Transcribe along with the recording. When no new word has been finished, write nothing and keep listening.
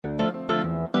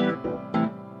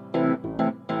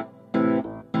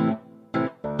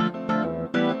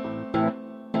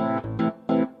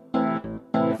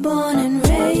Born and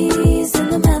raised in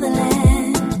the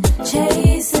motherland,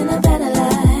 chasing a better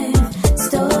life.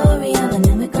 Story of an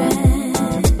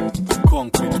immigrant.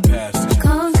 Concrete pastures.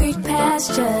 Concrete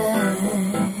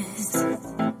pastures.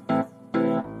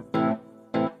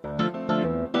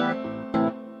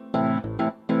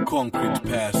 Concrete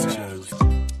pastures.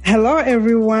 Hello,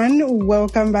 everyone.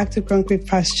 Welcome back to Concrete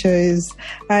Pastures.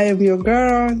 I am your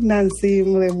girl, Nancy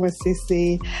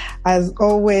Mulemwasisi. As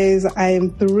always, I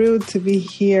am thrilled to be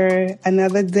here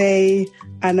another day,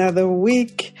 another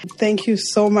week. Thank you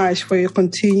so much for your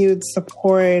continued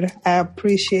support. I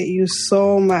appreciate you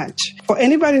so much. For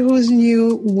anybody who's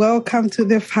new, welcome to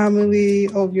the family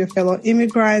of your fellow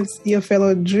immigrants, your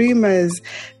fellow dreamers.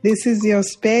 This is your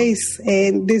space,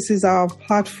 and this is our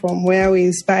platform where we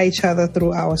inspire each other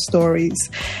through our stories.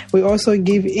 We also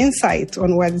give insight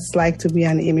on what it's like to be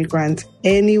an immigrant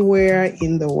anywhere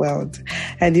in the world.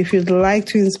 And if you'd like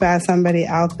to inspire somebody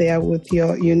out there with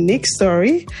your unique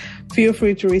story, feel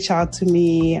free to reach out to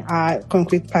me at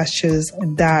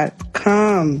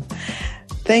concretepastures.com.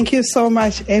 Thank you so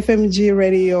much, FMG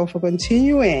Radio, for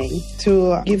continuing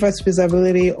to give us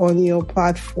visibility on your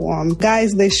platform.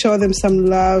 Guys, let's show them some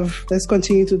love. Let's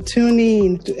continue to tune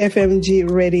in to FMG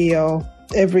Radio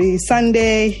every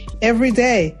Sunday, every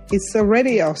day. It's a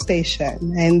radio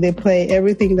station, and they play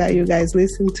everything that you guys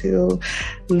listen to.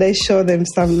 Let's show them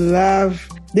some love.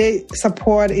 They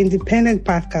support independent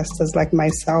podcasters like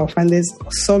myself, and there's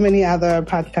so many other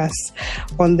podcasts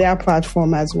on their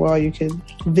platform as well. You can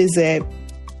visit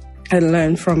and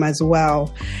learn from as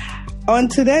well. On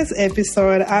today's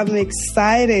episode, I'm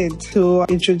excited to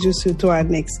introduce you to our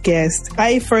next guest.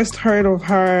 I first heard of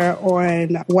her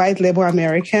on White Label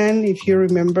American. If you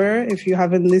remember, if you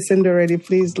haven't listened already,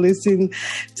 please listen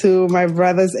to my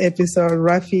brother's episode,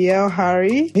 Raphael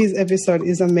Hari. His episode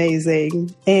is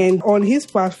amazing. And on his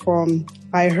platform,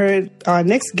 I heard our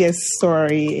next guest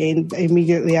story, and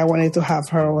immediately I wanted to have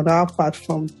her on our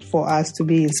platform for us to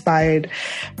be inspired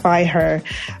by her.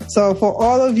 So for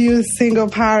all of you single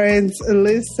parents,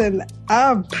 listen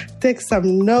up, take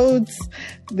some notes.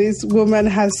 This woman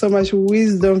has so much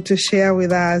wisdom to share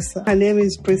with us. Her name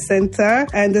is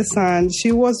Preseta Anderson.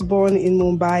 She was born in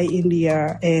Mumbai,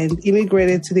 India, and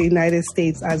immigrated to the United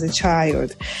States as a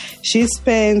child. She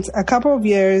spent a couple of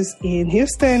years in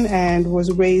Houston and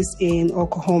was raised in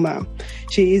Oklahoma.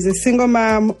 She is a single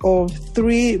mom of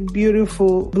 3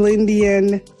 beautiful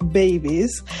Blindian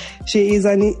babies. She is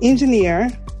an engineer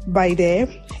by day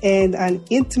and an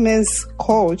intimacy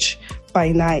coach by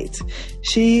night.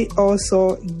 She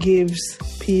also gives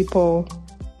people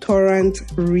torrent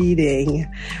reading.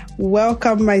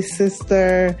 Welcome, my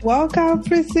sister. Welcome,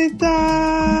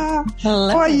 Preseta. Hello.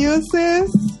 How are you, sis?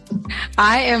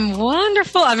 I am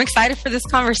wonderful. I'm excited for this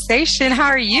conversation. How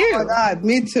are you? Oh my God,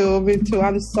 me too.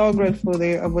 I'm so grateful that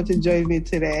you're able to join me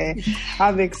today.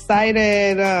 I'm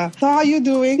excited. So how are you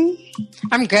doing?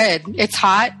 I'm good. It's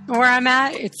hot where I'm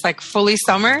at. It's like fully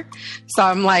summer. So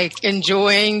I'm like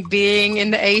enjoying being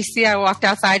in the AC. I walked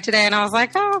outside today and I was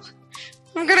like, oh,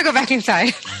 I'm going to go back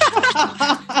inside.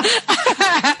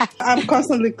 I'm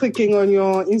constantly clicking on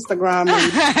your Instagram.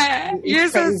 And You're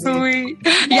so sweet.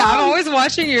 Yeah, I'm always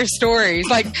watching your stories.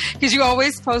 Like, because you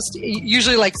always post,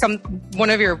 usually like one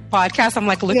of your podcasts, I'm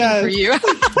like looking for you.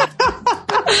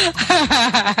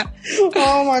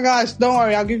 Oh my gosh. Don't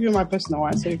worry. I'll give you my personal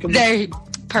one so you can.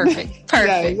 Perfect.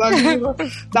 Yeah,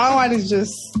 that one is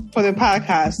just for the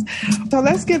podcast. So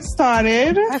let's get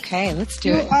started. Okay, let's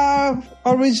do it. You are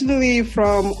originally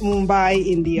from Mumbai,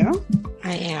 India.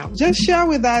 I am. Just share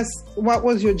with us, what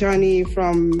was your journey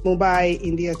from Mumbai,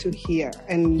 India to here?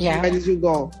 And where did you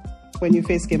go when you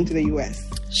first came to the U.S.?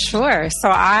 Sure. So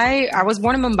I was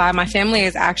born in Mumbai. My family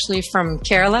is actually from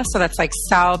Kerala. So that's like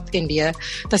South India,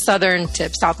 the southern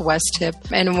tip, southwest tip.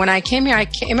 And when I came here, I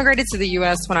immigrated to the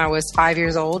U.S. when I was 5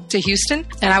 years old to Houston.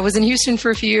 And I was in Houston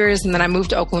for a few years. And then I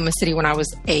moved to Oklahoma City when I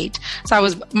was 8. So I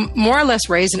was more or less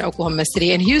raised in Oklahoma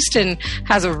City. And Houston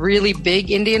has a really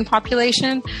big Indian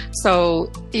population. So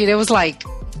it was like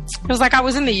I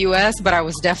was in the U.S., but I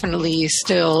was definitely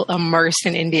still immersed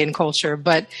in Indian culture.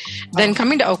 But then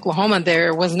coming to Oklahoma,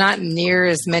 there was not near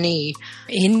as many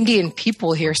Indian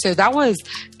people here. So that was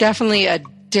definitely a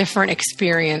different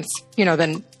experience,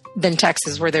 than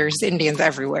Texas, where there's Indians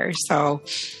everywhere. So,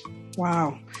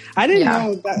 wow. I didn't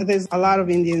know that there's a lot of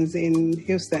Indians in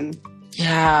Houston.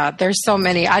 Yeah, there's so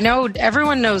many. I know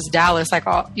everyone knows Dallas. Like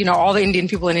all the Indian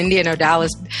people in India know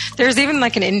Dallas. There's even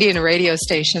like an Indian radio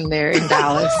station there in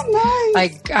Dallas. Nice.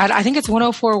 Like I think it's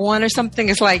 104.1 or something.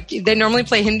 It's like they normally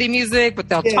play Hindi music, but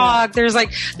they'll talk.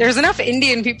 There's enough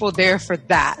Indian people there for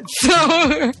that.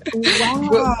 So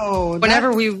wow,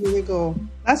 whenever we really cool.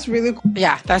 That's really cool.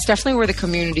 Yeah, that's definitely where the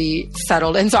community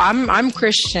settled. And so I'm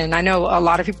Christian. I know a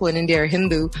lot of people in India are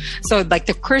Hindu. So like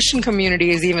the Christian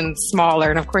community is even smaller.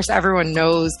 And of course, everyone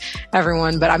knows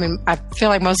everyone. But I mean, I feel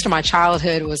like most of my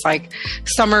childhood was like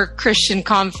summer Christian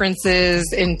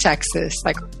conferences in Texas,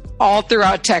 like all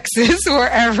throughout Texas,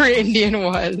 wherever Indian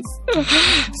was.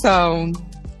 So...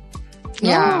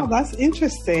 yeah, oh, that's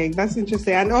interesting. That's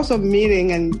interesting. And also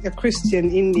meeting a Christian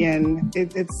Indian,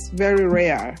 it's very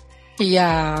rare.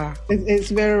 Yeah. It's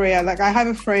very rare. Like I have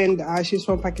a friend, she's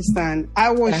from Pakistan.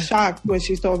 I was shocked when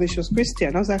she told me she was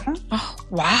Christian. I was like, huh? Oh,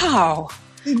 wow.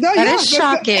 No, that is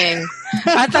shocking.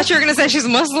 I thought you were going to say she's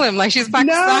Muslim, like she's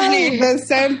Pakistani. No, the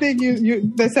same thing,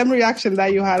 the same reaction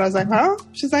that you had. I was like, huh?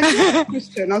 She's like, yeah,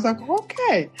 Christian. I was like,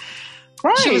 okay.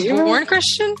 Right. She was born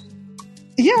Christian?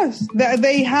 Yes,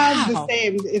 they have the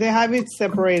same. They have it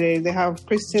separated. They have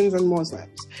Christians and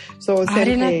Muslims. So same I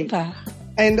didn't thing. know that.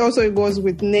 And also it goes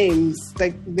with names.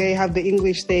 Like they have the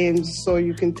English names, so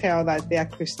you can tell that they are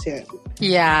Christian.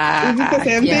 Yeah. Is it the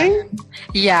same thing?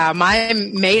 Yeah, my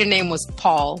maiden name was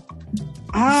Paul.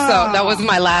 Ah. So that was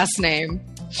my last name.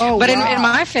 Oh, but wow. in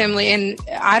my family, and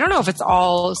I don't know if it's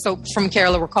all, so from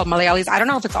Kerala, we're called Malayalis. I don't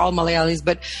know if it's all Malayalis,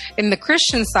 but in the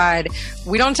Christian side,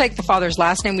 we don't take the father's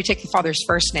last name. We take the father's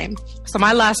first name. So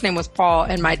my last name was Paul,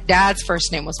 and my dad's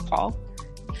first name was Paul.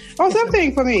 Oh, same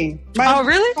thing for me. Oh,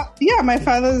 really? Yeah, my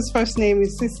father's first name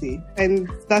is Sissy, and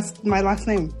that's my last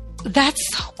name. That's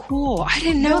so cool. I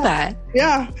didn't know that.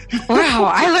 Yeah.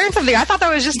 Wow. I learned something. I thought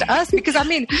that was just us because, I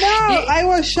mean... No, I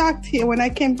was shocked here. When I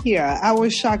came here, I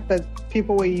was shocked that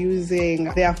people were using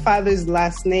their father's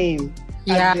last name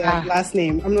as their last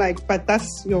name. I'm like, but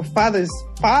that's your father's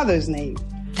name.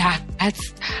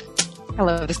 That's... I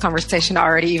love this conversation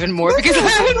already even more because I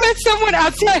haven't met someone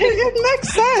outside. It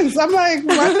makes sense. I'm like,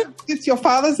 what? It's your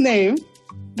father's name.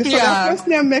 So their first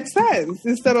name makes sense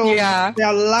instead of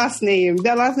their last name.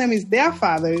 Their last name is their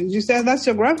father. You said that's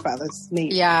your grandfather's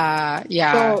name. Yeah.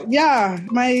 So,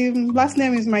 my last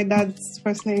name is my dad's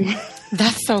first name.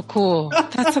 That's so cool.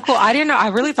 That's so cool. I didn't know. I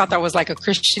really thought that was like a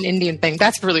Christian Indian thing.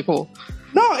 That's really cool.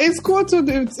 No, it's cool to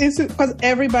do. It's because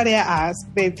everybody I ask,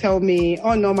 they tell me,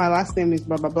 oh no, my last name is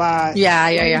blah, blah, blah. Yeah.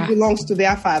 It belongs to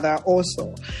their father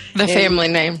also. The family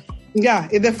name. Yeah,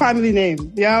 the family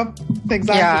name. Yeah,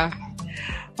 exactly. Yeah.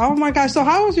 Oh my gosh. So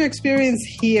how was your experience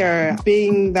here,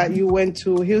 being that you went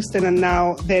to Houston and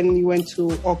then you went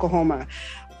to Oklahoma?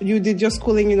 You did your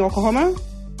schooling in Oklahoma?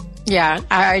 Yeah,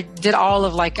 I did all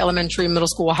of like elementary, middle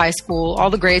school, high school.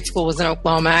 All the grade school was in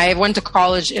Oklahoma. I went to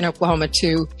college in Oklahoma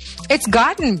too. It's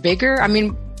gotten bigger. I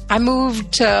mean, I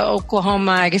moved to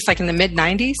Oklahoma, I guess like in the mid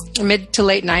to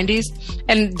late 90s.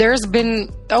 And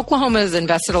Oklahoma has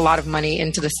invested a lot of money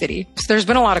into the city. So there's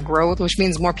been a lot of growth, which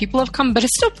means more people have come, but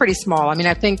it's still pretty small. I mean,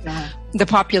 I think the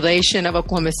population of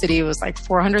Oklahoma City was like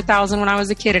 400,000 when I was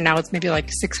a kid, and now it's maybe like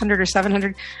 600 or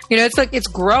 700. You know, it's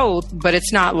growth, but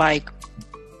it's not like,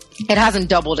 it hasn't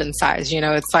doubled in size. You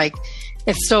know, it's like,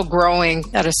 it's still growing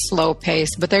at a slow pace,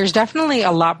 but there's definitely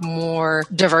a lot more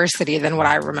diversity than what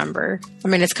I remember. I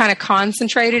mean, it's kind of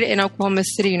concentrated in Oklahoma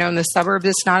City, you know, in the suburbs,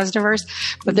 it's not as diverse,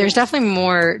 but there's definitely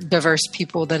more diverse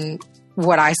people than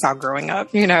what I saw growing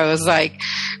up. You know, it was like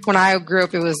when I grew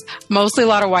up, it was mostly a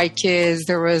lot of white kids.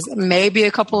 There was maybe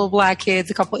a couple of black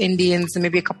kids, a couple Indians, and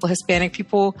maybe a couple Hispanic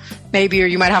people, maybe, or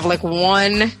you might have like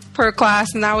one per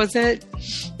class and that was it.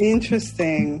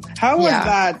 Interesting. How was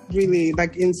that really,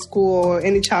 like in school?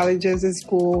 Any challenges in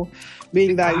school,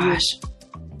 being that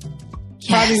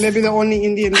probably maybe the only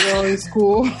Indian girl in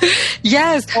school?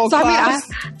 Yes. So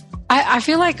class? I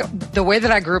feel like the way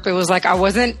that I grew up, it was like I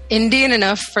wasn't Indian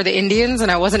enough for the Indians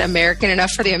and I wasn't American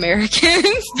enough for the Americans.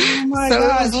 Oh my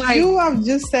gosh. Like, you have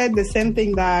just said the same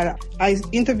thing that I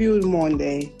interviewed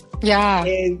Monday. Yeah.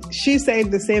 And she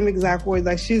said the same exact words,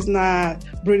 like she's not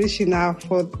British enough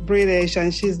for British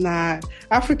and she's not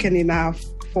African enough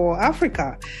for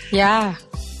Africa. Yeah.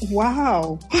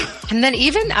 Wow. And then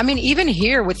even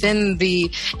here within the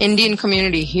Indian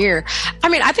community here, I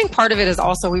mean, I think part of it is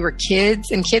also we were kids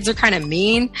and kids are kind of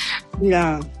mean.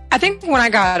 Yeah. I think when I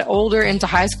got older into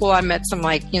high school, I met some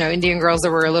like, you know, Indian girls that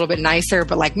were a little bit nicer,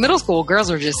 but like middle school girls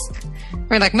are just, I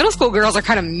mean, like middle school girls are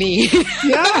kind of mean,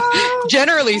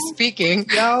 generally speaking.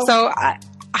 Yeah. So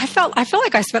I feel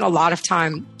like I spent a lot of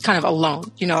time kind of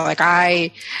alone, you know, like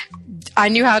I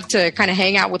knew how to kind of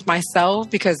hang out with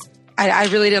myself because I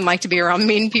really didn't like to be around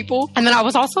mean people. And then I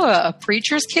was also a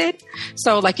preacher's kid.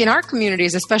 So like in our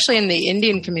communities, especially in the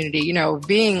Indian community, you know,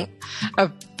 being a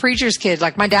preacher's kid,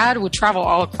 like my dad would travel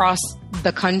all across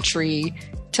the country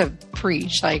to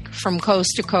preach, like from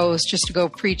coast to coast, just to go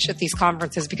preach at these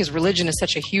conferences because religion is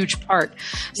such a huge part.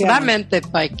 So that meant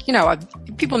that, like, you know,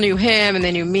 people knew him and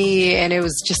they knew me, and it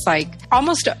was just like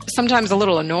almost sometimes a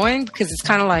little annoying because it's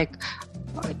kind of like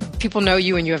people know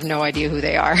you and you have no idea who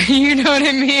they are. You know what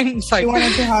I mean? It's like you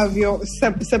wanted to have your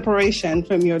separation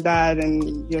from your dad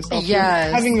and yourself.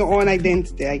 Yes. Having your own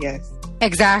identity, I guess.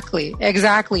 Exactly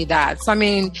that. So, I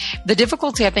mean, the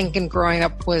difficulty I think in growing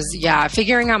up was,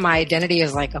 figuring out my identity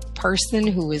as like a person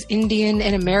who is Indian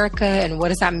in America and what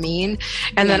does that mean?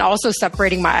 And then also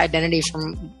separating my identity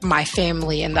from my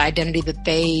family and the identity that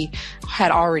they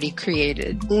had already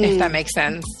created, if that makes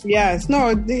sense. Yes, no,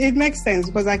 it makes sense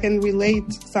because I can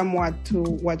relate somewhat to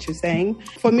what you're saying.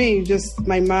 For me, just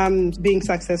my mom being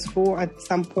successful at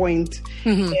some point,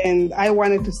 and I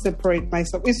wanted to separate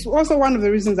myself. It's also one of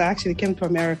the reasons I actually came to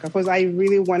America because I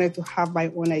really wanted to have my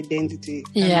own identity.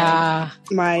 Yeah.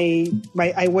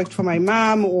 I worked for my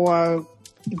mom or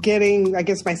getting, I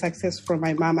guess, my success from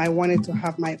my mom. I wanted to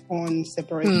have my own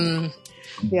separation.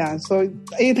 Yeah, so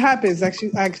it happens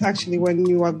actually when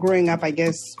you are growing up, I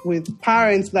guess, with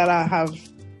parents that have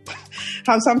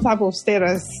some type of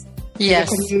status in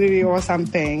the community or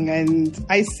something. And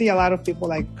I see a lot of people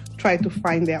like try to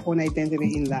find their own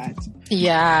identity in that.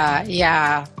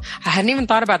 Yeah. I hadn't even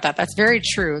thought about that. That's very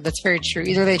true.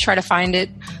 Either they try to find it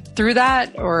through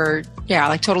that or,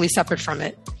 like totally separate from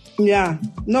it. Yeah,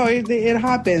 no, it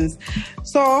happens.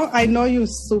 So I know you're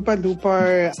super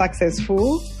duper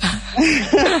successful.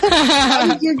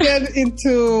 How did you get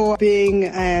into being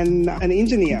an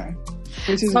engineer?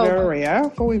 Which is very rare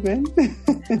for women.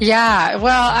 Yeah.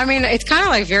 Well, I mean, it's kind of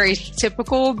like very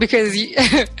typical because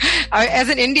as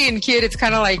an Indian kid, it's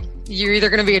kind of like you're either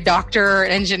going to be a doctor or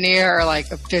an engineer or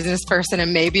like a business person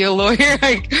and maybe a lawyer.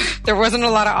 Like there wasn't a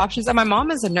lot of options. And my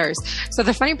mom is a nurse. So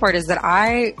the funny part is that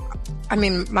I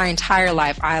mean, my entire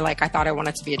life, I thought I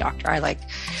wanted to be a doctor. I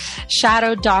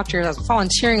shadowed doctors. I was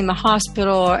volunteering in the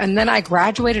hospital. And then I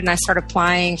graduated and I started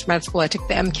applying for med school. I took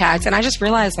the MCATs and I just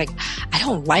realized I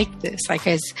don't like this.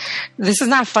 This is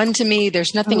not fun to me.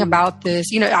 There's nothing about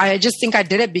this. You know, I just think I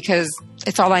did it because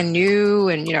it's all I knew.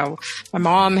 And, you know, my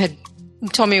mom had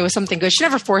told me it was something good. She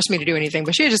never forced me to do anything,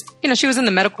 but she just, you know, she was in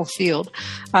the medical field.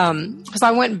 Because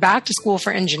I went back to school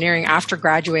for engineering after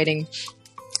graduating.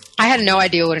 I had no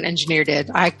idea what an engineer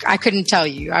did. I couldn't tell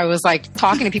you. I was like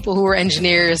talking to people who were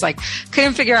engineers,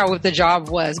 couldn't figure out what the job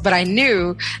was, but I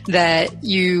knew that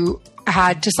you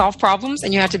had to solve problems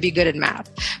and you had to be good at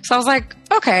math. So I was like,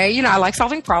 okay, you know, I like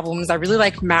solving problems. I really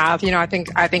like math. You know, I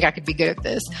think I could be good at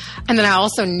this. And then I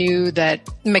also knew that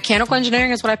mechanical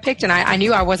engineering is what I picked. And I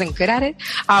knew I wasn't good at it.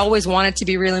 I always wanted to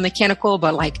be really mechanical,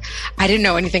 but I didn't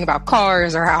know anything about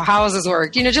cars or how houses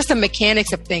work, you know, just the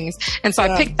mechanics of things. And so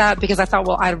I picked that because I thought,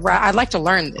 well, I'd like to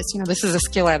learn this. You know, this is a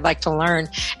skill I'd like to learn.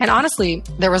 And honestly,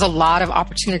 there was a lot of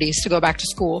opportunities to go back to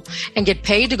school and get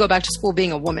paid to go back to school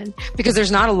being a woman because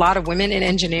there's not a lot of women in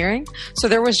engineering. So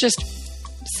there was just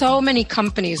so many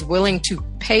companies willing to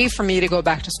pay for me to go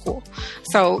back to school.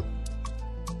 So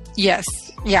yes.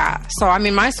 Yeah. So, I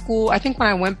mean, my school, I think when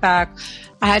I went back,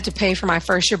 I had to pay for my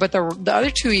first year, but the other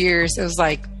 2 years, it was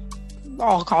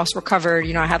all costs were covered.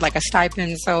 You know, I had a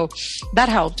stipend. So that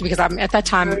helped because at that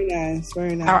time, very nice.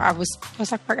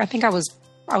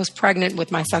 I was pregnant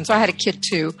with my son. So I had a kid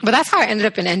too, but that's how I ended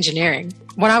up in engineering.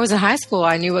 When I was in high school,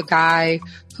 I knew a guy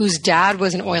whose dad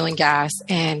was in oil and gas,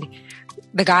 and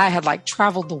the guy had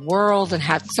traveled the world and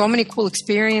had so many cool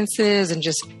experiences, and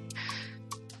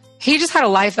he just had a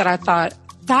life that I thought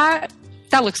that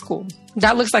looks cool.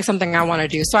 That looks like something I want to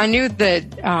do. So I knew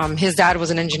that his dad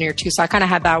was an engineer too. So I kind of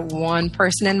had that one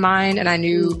person in mind. And I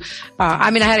knew,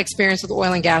 I had experience with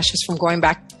oil and gas just from going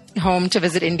back home to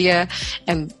visit India,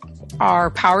 and our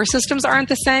power systems aren't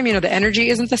the same. You know, the energy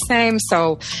isn't the same.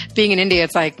 So being in India,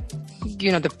 it's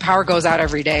you know, the power goes out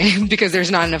every day because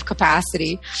there's not enough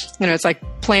capacity. You know, it's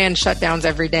planned shutdowns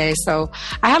every day. So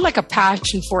I had a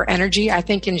passion for energy, I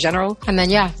think, in general. And then,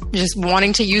 just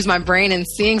wanting to use my brain and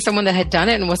seeing someone that had done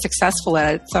it and was successful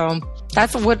at it. So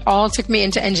that's what all took me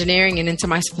into engineering and into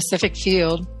my specific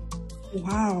field.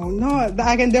 Wow. No,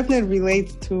 I can definitely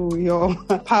relate to your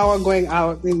power going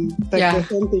out in the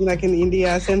same thing in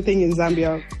India, same thing in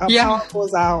Zambia. Our power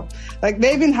goes out.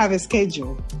 They even have a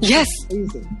schedule. Yes.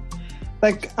 It's crazy.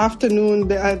 Afternoon,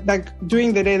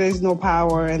 during the day, there's no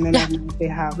power, and then at night they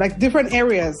have different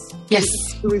areas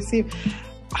to receive.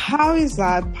 How is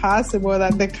that possible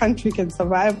that the country can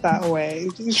survive that way?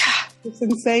 It's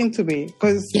insane to me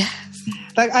because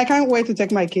I can't wait to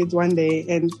take my kids one day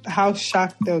and how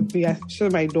shocked they would be. I'm sure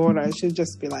my daughter, she'll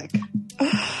just be like,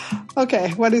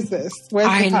 okay, what is this?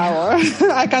 Where's the power?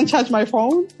 I can't charge my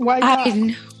phone? Why not?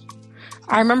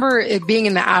 I remember it being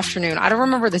in the afternoon. I don't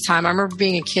remember the time. I remember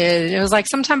being a kid. And it was like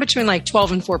sometime between like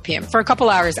 12 and 4 p.m. for a couple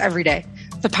hours every day.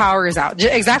 The power is out.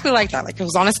 Exactly like that. Like it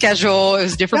was on a schedule. It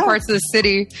was different parts of the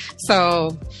city.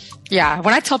 So yeah,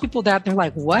 when I tell people that, they're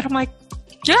like, what? I'm like,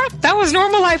 yeah, that was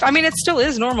normal life. I mean, it still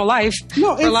is normal life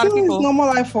No, for a lot of it's people. normal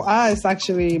life for us,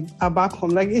 actually, back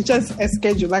home. Like, it's just a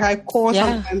schedule. Like, I call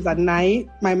sometimes at night.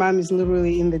 My mom is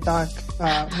literally in the dark.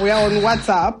 We are on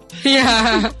WhatsApp.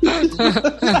 Yeah.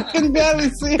 I can barely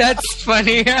see. That's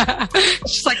funny.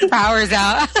 Just like the power's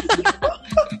out.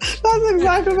 That's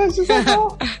exactly what she's like.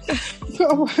 Oh.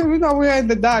 So, we're in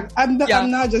the dark. I'm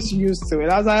now just used to it.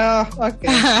 I was like, oh,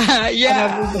 okay.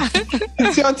 Yeah.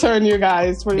 It's your turn, you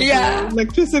guys, for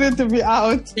electricity to be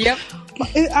out. Yep.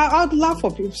 I'd love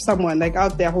for someone like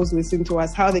out there who's listening to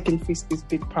us, how they can fix this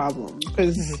big problem.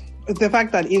 Because the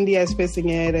fact that India is facing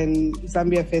it and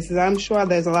Zambia faces it, I'm sure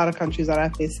there's a lot of countries that are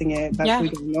facing it that we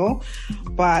don't know.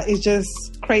 But it's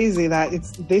just crazy that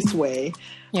it's this way.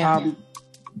 Yeah.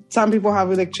 Some people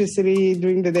have electricity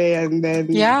during the day and then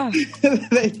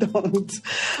they don't.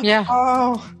 Yeah.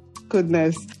 Oh,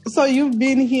 goodness. So you've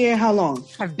been here how long?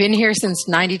 I've been here since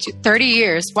 92, 30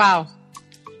 years. Wow.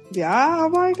 Yeah. Oh,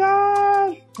 my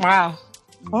God. Wow.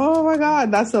 Oh, my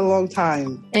God. That's a long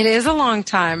time. It is a long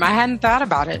time. I hadn't thought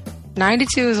about it.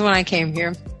 92 is when I came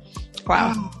here.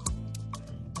 Wow.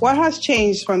 What has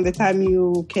changed from the time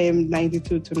you came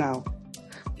 92 to now?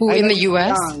 In the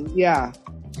U.S.? Yeah.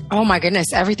 Oh, my goodness.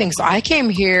 Everything. So I came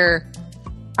here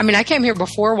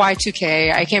before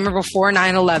Y2K. I came here before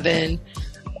 9/11.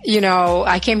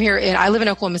 I came here and I live in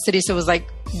Oklahoma City. So it was like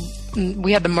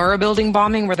we had the Murrah building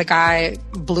bombing where the guy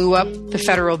blew up the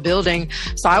federal building.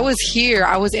 So I was here.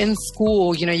 I was in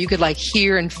school. You could like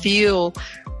hear and feel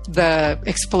the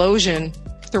explosion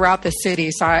throughout the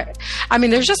city. So I mean,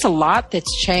 there's just a lot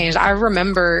that's changed. I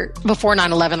remember before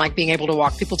 9/11, like being able to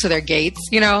walk people to their gates,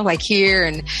 like here,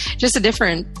 and just a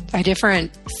different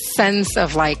sense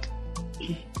of like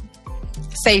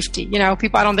safety.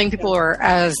 People, I don't think people were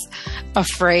as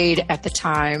afraid at the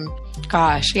time.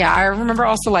 Gosh, yeah. I remember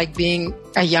also like being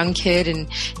a young kid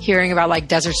and hearing about like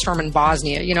Desert Storm in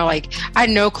Bosnia, like I had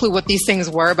no clue what these things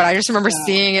were, but I just remember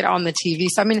seeing it on the TV.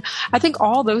 So, I mean, I think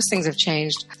all those things have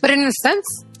changed, but in a sense,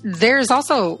 there's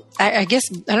also, I guess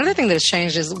another thing that has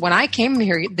changed is when I came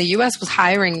here, the U.S. was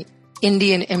hiring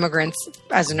Indian immigrants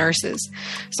as nurses.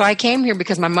 So I came here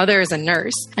because my mother is a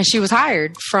nurse and she was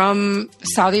hired from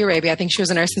Saudi Arabia. I think she was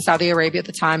a nurse in Saudi Arabia at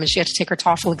the time, and she had to take her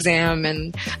TOEFL exam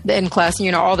and the NCLEX,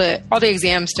 and all the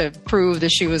exams to prove that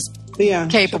she was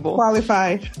capable.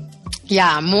 Qualified.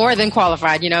 Yeah, more than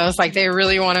qualified. It's like they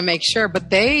really want to make sure.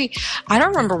 But I don't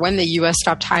remember when the U.S.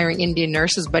 stopped hiring Indian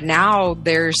nurses, but now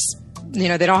there's,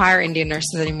 they don't hire Indian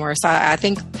nurses anymore. So I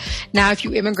think now if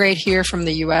you immigrate here from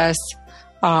the U.S.,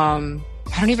 I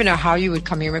don't even know how you would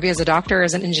come here. Maybe as a doctor,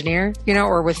 as an engineer,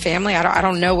 or with family. I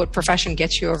don't know what profession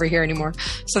gets you over here anymore.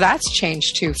 So that's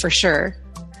changed too, for sure.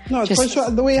 No, for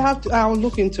sure. We have to. I'll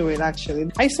look into it.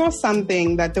 Actually, I saw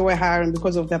something that they were hiring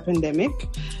because of the pandemic.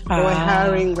 They were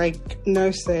hiring like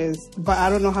nurses, but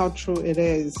I don't know how true it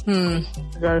is.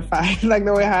 Verified. Like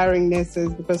they were hiring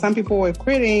nurses because some people were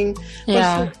quitting.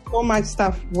 Yeah. So much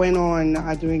stuff went on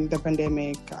during the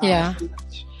pandemic.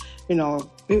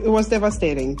 It was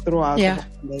devastating throughout the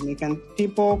pandemic, and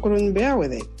people couldn't bear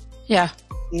with it. Yeah.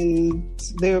 And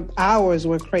the hours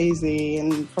were crazy,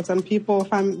 and for some people,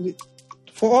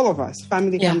 for all of us,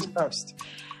 family comes first.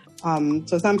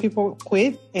 So some people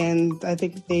quit, and I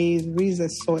think there is a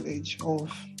shortage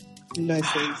of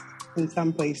nurses in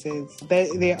some places.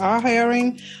 They are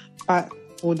hiring, but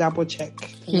we'll double check.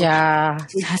 Yeah,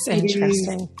 that's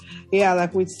interesting. Yeah,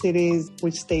 like which cities,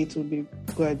 which states would be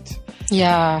good.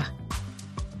 Yeah.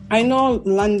 I know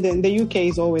London, the UK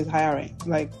is always hiring,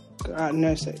 like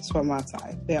nurses from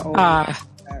outside. They're always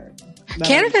hiring.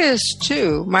 Canada is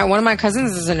too. One of my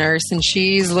cousins is a nurse, and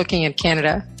she's looking at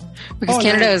Canada because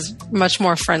Canada is much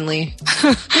more friendly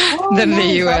than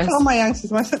the US. I told my young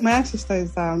sister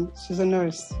is she's a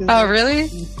nurse. Really?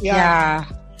 Yeah.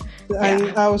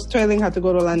 And I was telling her to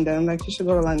go to London. I'm like, you should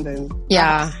go to London.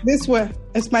 Yeah. This way,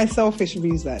 it's my selfish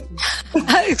reason.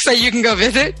 So you can go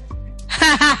visit?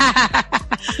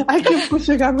 I keep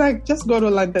pushing. I'm like, just go to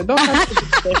London. Don't have to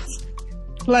do this.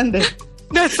 London.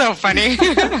 That's so funny.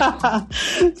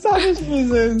 Selfish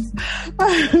reasons.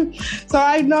 So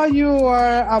I know you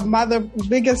are a mother.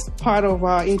 Biggest part of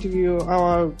our interview,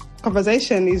 our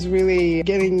conversation is really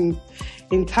getting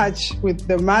in touch with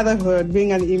the motherhood,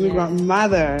 being an immigrant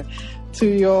mother to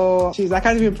your, I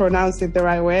can't even pronounce it the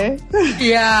right way.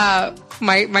 Yeah.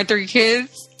 My 3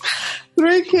 kids.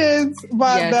 3 kids,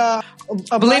 but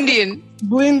Blindian.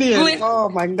 Oh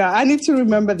my God. I need to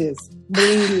remember this.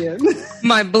 Blindian.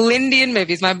 My Blindian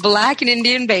babies, my Black and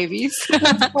Indian babies.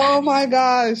 Oh my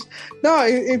gosh. No,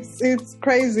 it's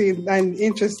crazy and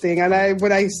interesting. And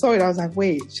when I saw it, I was like,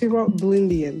 wait, she wrote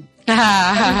Blindian.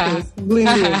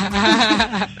 Blindian.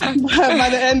 By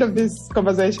the end of this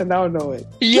conversation, I'll know it.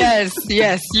 Yes,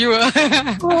 you will.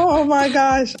 Oh my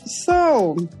gosh.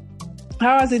 So,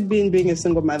 how has it been being a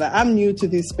single mother? I'm new to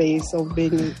this space of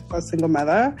being a single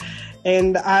mother,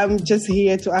 and I'm just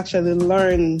here to actually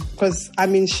learn because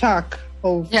I'm in shock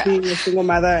of being a single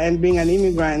mother and being an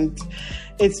immigrant.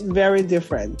 It's very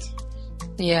different.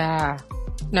 Yeah.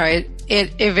 No,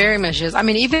 it very much is. I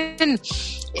mean, even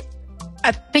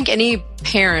I think any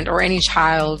parent or any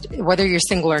child, whether you're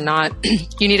single or not,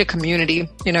 you need a community.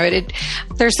 You know,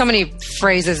 there's so many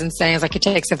phrases and sayings like it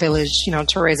takes a village, you know,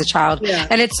 to raise a child. Yeah.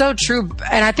 And it's so true.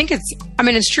 And I think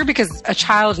it's true because a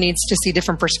child needs to see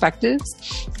different perspectives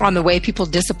on the way people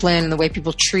discipline and the way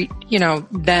people treat, you know,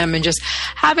 them, and just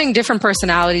having different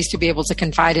personalities to be able to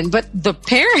confide in. But the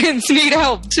parents need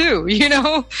help too, you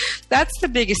know, that's the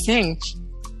biggest thing.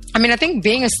 I mean, I think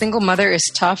being a single mother is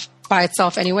tough by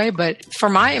itself anyway, but for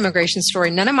my immigration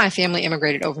story, none of my family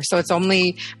immigrated over. So it's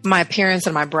only my parents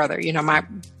and my brother. You know,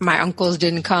 my uncles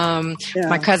didn't come,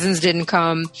 my cousins didn't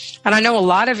come. And I know a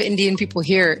lot of Indian people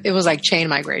here, it was like chain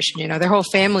migration, you know, their whole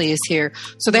family is here.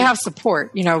 So they have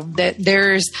support, you know, that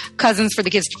there's cousins for the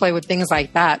kids to play with, things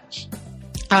like that.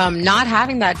 Not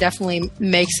having that definitely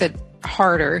makes it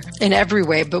harder in every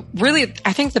way. But really,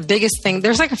 I think the biggest thing,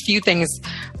 there's like a few things,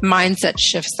 mindset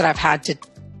shifts that I've had to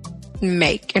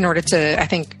make in order to, I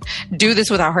think, do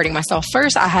this without hurting myself.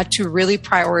 First, I had to really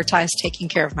prioritize taking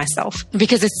care of myself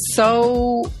because it's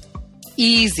so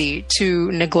easy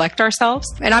to neglect ourselves.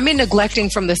 And I mean neglecting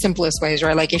from the simplest ways,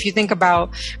 right? Like if you think about,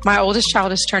 my oldest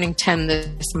child is turning 10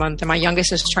 this month and my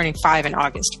youngest is turning 5 in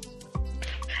August.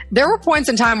 There were points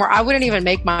in time where I wouldn't even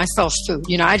make myself food.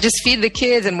 You know, I just feed the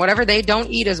kids and whatever they don't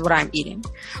eat is what I'm eating.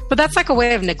 But that's like a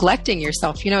way of neglecting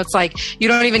yourself. You know, it's like you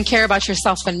don't even care about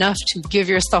yourself enough to give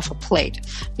yourself a plate,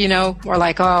 you know, or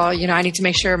like, oh, you know, I need to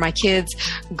make sure my kids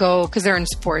go, because they're in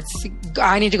sports.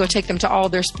 I need to go take them to all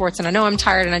their sports. And I know I'm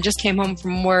tired and I just came home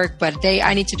from work, but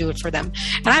I need to do it for them.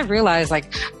 And I realized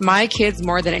like my kids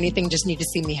more than anything just need to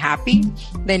see me happy.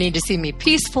 They need to see me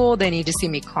peaceful. They need to see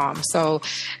me calm. So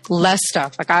less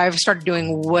stuff. Like I've started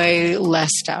doing way less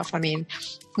stuff. I mean,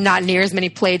 not near as many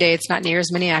play dates, not near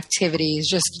as many activities,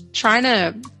 just trying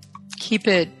to keep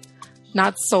it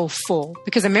not so full,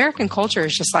 because American culture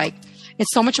is just like,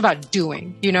 it's so much about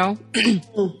doing, you know?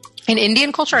 In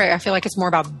Indian culture, I feel like it's more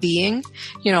about being,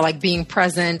 you know, like being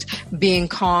present, being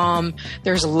calm.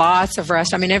 There's lots of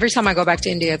rest. I mean, every time I go back to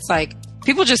India, it's like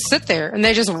people just sit there and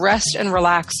they just rest and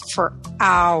relax for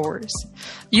hours,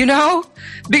 you know,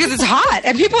 because it's hot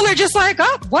and people are just like,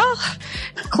 oh, well,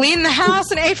 clean the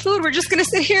house and ate food. We're just going to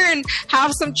sit here and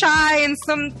have some chai and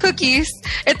some cookies.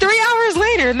 And 3 hours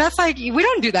later, and that's like, we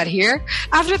don't do that here.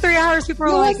 After 3 hours, people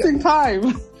are like, wasting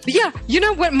time. Yeah. You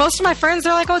know what? Most of my friends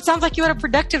are like, oh, it sounds like you had a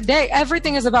productive day.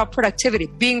 Everything is about productivity,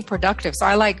 being productive. So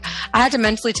I had to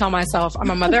mentally tell myself, I'm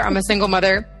a mother, I'm a single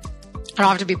mother. I don't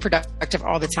have to be productive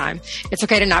all the time. It's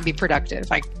okay to not be productive.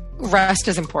 Like rest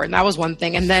is important. That was one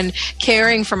thing. And then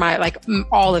caring for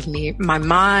all of me, my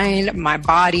mind, my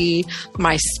body,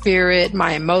 my spirit,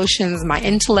 my emotions, my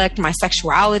intellect, my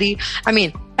sexuality. I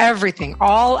mean, everything,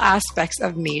 all aspects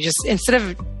of me, just instead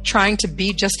of trying to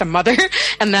be just a mother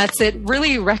and that's it,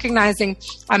 really recognizing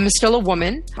I'm still a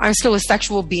woman. I'm still a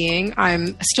sexual being.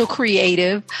 I'm still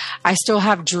creative. I still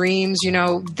have dreams. You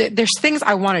know, there's things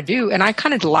I want to do. And I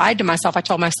kind of lied to myself. I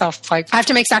told myself, like, I have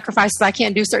to make sacrifices. I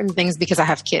can't do certain things because I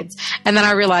have kids. And then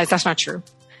I realized that's not true.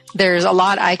 There's a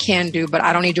lot I can do, but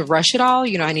I don't need to rush it all.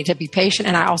 You know, I need to be patient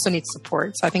and I also need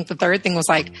support. So I think the third thing was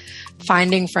like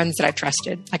finding friends that I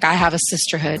trusted. Like I have a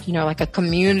sisterhood, you know, like a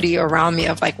community around me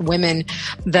of like women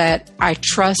that I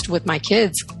trust with my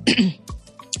kids,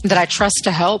 that I trust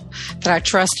to help, that I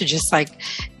trust to just like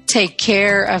take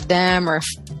care of them. Or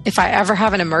if I ever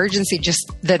have an emergency,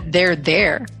 just that they're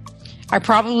there. I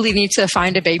probably need to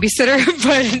find a babysitter,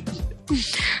 but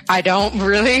I don't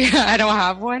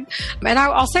have one. And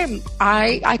I'll say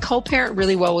I co-parent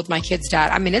really well with my kid's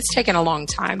dad. I mean, it's taken a long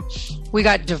time. We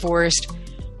got divorced.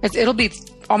 It'll be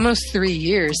almost 3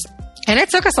 years. And it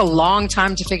took us a long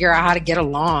time to figure out how to get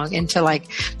along and to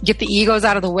like get the egos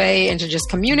out of the way and to just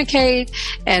communicate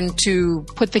and to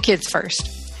put the kids first.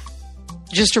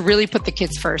 Just to really put the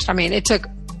kids first. I mean, it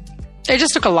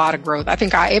just took a lot of growth. I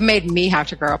think it made me have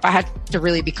to grow up. I had to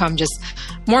really become just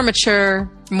more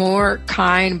mature, more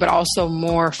kind, but also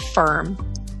more firm,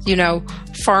 you know,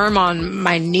 firm on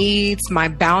my needs, my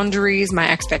boundaries, my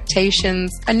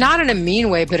expectations, and not in a mean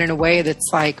way, but in a way that's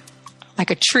like, like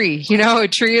a tree, a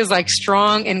tree is like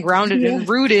strong and grounded and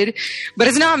rooted, but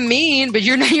it's not mean, but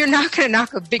you're not going to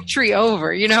knock a big tree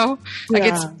over,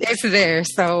 like it's there.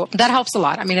 So that helps a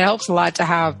lot. I mean, it helps a lot to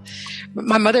have,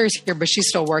 my mother is here, but she's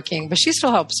still working, but she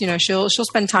still helps, she'll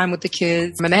spend time with the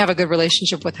kids and they have a good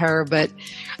relationship with her. But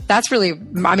that's really,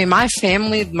 I mean, my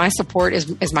family, my support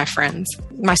is my friends,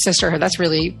 my sister. That's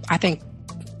really, I think,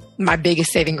 my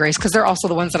biggest saving grace, because they're also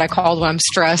the ones that I called when I'm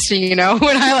stressed, when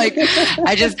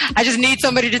I just need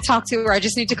somebody to talk to, or I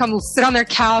just need to come sit on their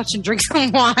couch and drink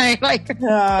some wine. Like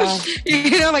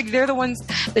they're the ones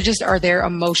that just are there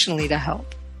emotionally to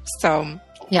help. So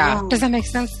yeah. Does that make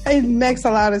sense? It makes a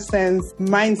lot of sense.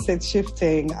 Mindset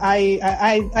shifting.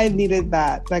 I needed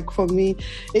that. Like for me,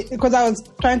 because I was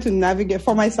trying to navigate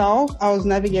for myself. I was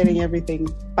navigating everything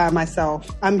by myself.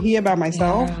 I'm here by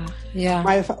myself. Yeah.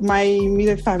 My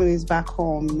immediate family is back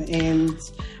home, and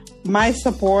my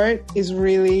support is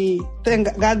really.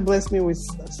 God bless me with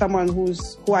someone who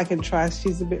I can trust.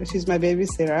 She's my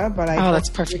babysitter, but that's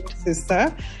perfect.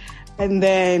 Sister. And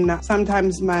then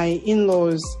sometimes my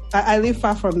in-laws, I live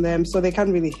far from them, so they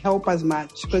can't really help as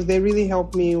much, because they really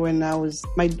helped me when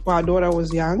our daughter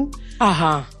was young.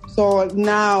 So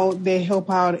now they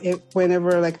help out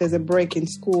whenever like there's a break in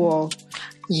school.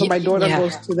 So my daughter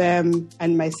goes to them,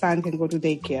 and my son can go to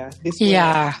daycare. This way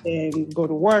and go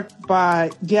to work.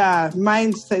 But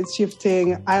mindset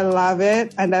shifting, I love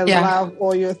it, and I love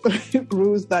all your 3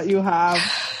 rules that you have.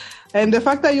 And the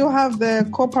fact that you have the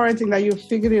co-parenting, that you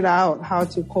figured it out how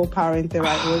to co-parent the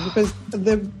right way. Because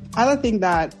the other thing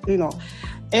that,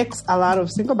 irks a lot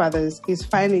of single mothers is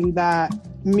finding that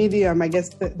medium, I guess,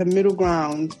 the middle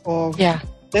ground of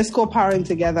let's co-parent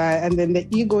together. And then the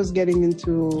ego is getting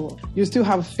into, you still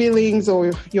have feelings,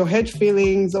 or your hurt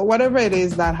feelings, or whatever it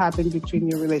is that happened between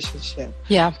your relationship.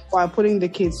 Yeah. While putting the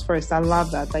kids first. I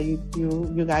love that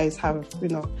you guys have,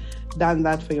 done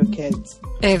that for your kids.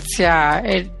 It's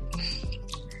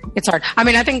hard. I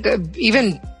mean, I think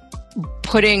even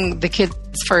putting the kids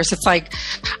first, it's like,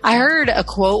 I heard a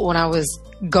quote when I was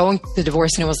going through the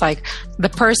divorce, and it was like, the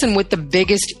person with the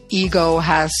biggest ego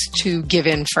has to give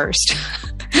in first.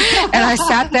 And I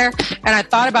sat there and I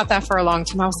thought about that for a long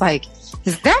time. I was like,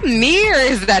 is that me or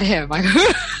is that him? Like, who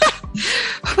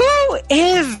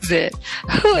is it?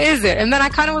 Who is it? And then I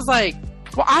kind of was like,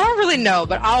 well, I don't really know,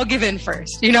 but I'll give in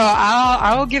first.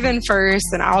 I'll give in first,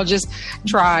 and I'll just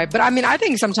try. But I mean, I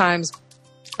think sometimes,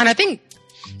 and I think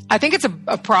it's a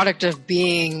product of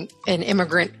being an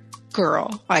immigrant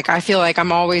girl. Like, I feel like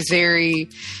I'm always very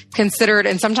considerate,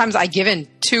 and sometimes I give in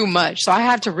too much. So I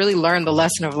had to really learn the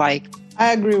lesson of like,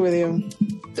 I agree with you.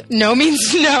 No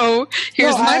means no.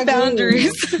 Here's my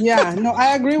boundaries.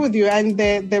 I agree with you. And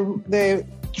the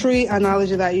tree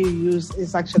analogy that you use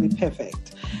is actually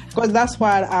perfect. Because that's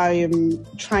what I am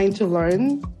trying to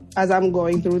learn as I'm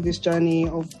going through this journey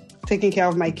of taking care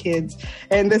of my kids.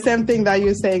 And the same thing that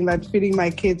you're saying, that feeding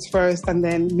my kids first and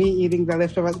then me eating the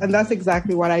leftovers. And that's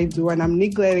exactly what I do. And I'm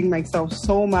neglecting myself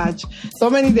so much, so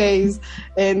many days.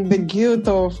 And the guilt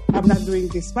of, I'm not doing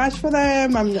this much for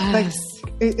them.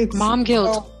 It's mom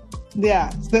guilt.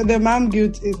 The mom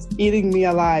guilt is eating me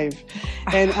alive.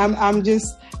 And I'm just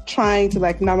trying to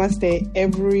like namaste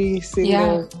every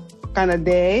single kind of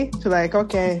day to like,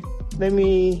 okay, let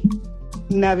me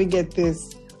navigate this.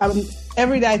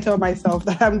 Every day I tell myself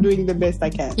that I'm doing the best I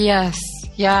can. Yes.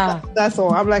 Yeah. That's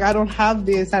all. I'm like, I don't have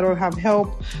this. I don't have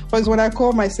help. Because when I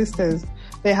call my sisters,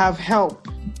 they have help.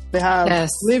 They have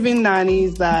living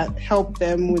nannies that help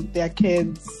them with their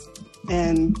kids.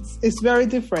 And it's very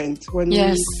different when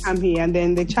we come here. And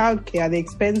then the childcare, the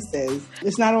expenses.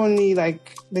 It's not only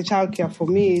like the childcare for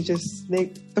me, it's just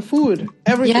the food,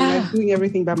 everything. I'm doing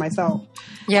everything by myself.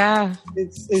 Yeah.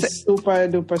 It's super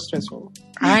duper stressful.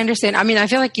 I understand. I mean, I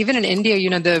feel like even in India,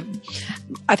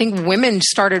 I think women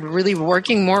started really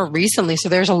working more recently. So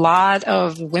there's a lot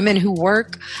of women who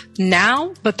work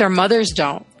now, but their mothers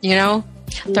don't,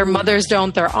 Their mothers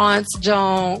don't, their aunts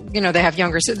don't, they have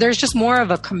younger. So there's just more of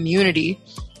a community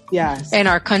in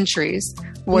our countries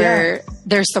where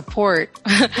there's support.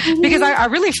 Because I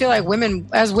really feel like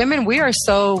as women, we are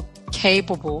so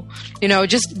capable,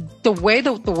 just the way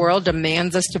that the world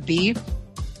demands us to be.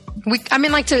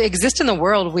 To exist in the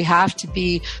world, we have to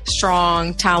be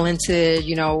strong, talented,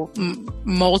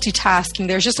 multitasking.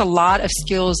 There's just a lot of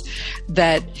skills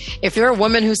that if you're a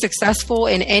woman who's successful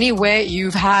in any way,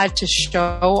 you've had to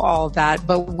show all that.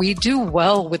 But we do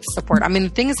well with support. I mean, the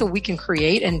things that we can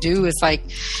create and do is like,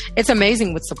 it's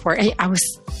amazing with support.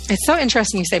 It's so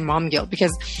interesting you say mom guilt,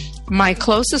 because my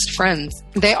closest friends,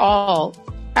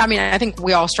 I think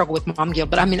we all struggle with mom guilt,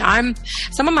 but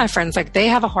some of my friends, like, they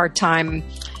have a hard time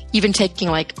even taking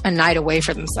like a night away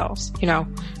for themselves, you know,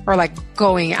 or like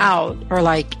going out, or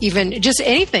like even just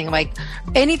anything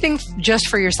just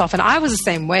for yourself. And I was the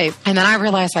same way. And then I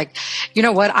realized, like, you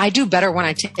know what? I do better when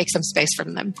I take some space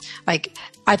from them. Like,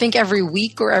 I think every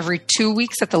week or every 2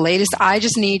 weeks at the latest, I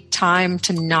just need time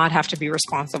to not have to be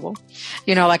responsible.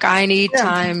 You know, like I need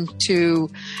time to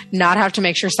not have to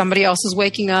make sure somebody else is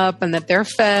waking up and that they're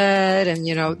fed. And,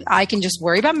 you know, I can just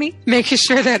worry about me, making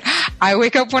sure that I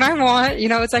wake up when I want. You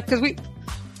know, it's like, because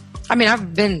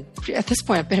I've been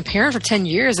a parent for 10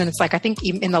 years. And it's like, I think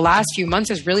in the last few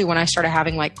months is really when I started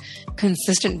having like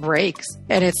consistent breaks.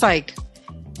 And it's like,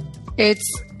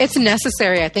 it's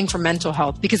necessary, I think, for mental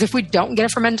health, because if we don't get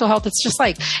it for mental health, it's just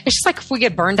like if we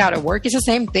get burned out at work, it's the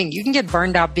same thing. You can get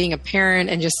burned out being a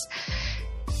parent and just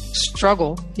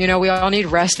struggle. You know, we all need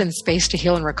rest and space to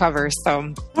heal and recover.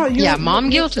 So mom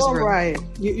guilt is real. Right.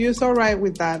 You're so right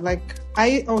with that. Like,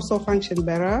 I also function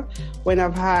better when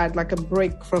I've had like a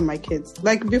break from my kids.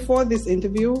 Like before this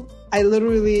interview, I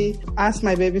literally asked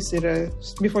my babysitter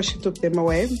before she took them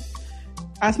away,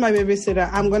 I'm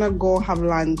going to go have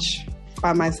lunch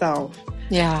by myself.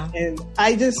 Yeah. And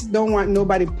I just don't want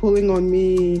nobody pulling on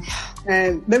me.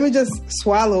 And let me just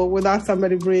swallow without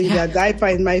somebody bringing their diaper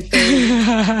in my face.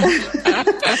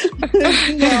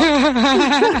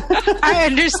 I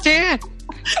understand.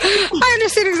 I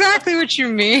understand exactly what you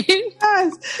mean.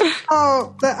 Yes.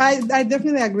 Oh, I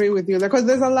definitely agree with you, because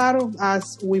there's a lot of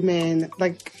us women,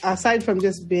 like, aside from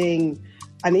just being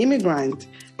an immigrant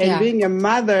and being a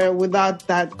mother without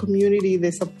that community,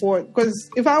 the support. Because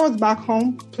if I was back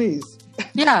home, please.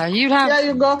 Yeah, you'd have.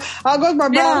 Here you go. I'll go to my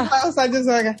brother's house. I just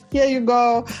like, here you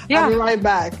go. I'll be right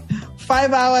back.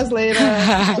 5 hours later,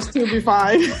 I'll still be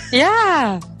fine.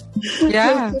 Yeah.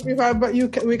 I'll still be fine. But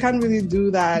we can't really do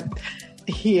that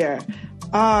here.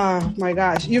 Oh my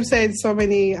gosh. You've said so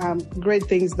many great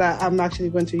things that I'm actually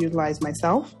going to utilize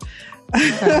myself.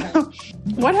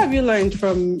 What have you learned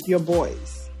from your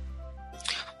boys?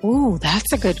 Ooh,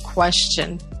 that's a good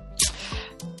question.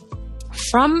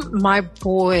 From my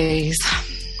boys,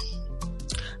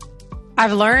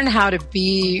 I've learned how to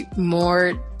be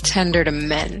more tender to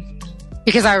men,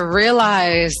 because I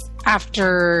realized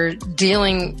after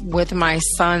dealing with my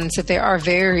sons that they are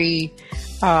very,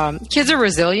 kids are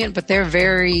resilient, but they're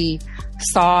very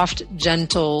soft,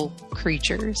 gentle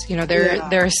creatures. You know,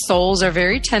 their souls are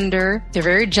very tender. They're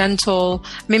very gentle.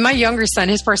 I mean, my younger son,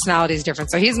 his personality is different.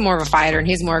 So he's more of a fighter and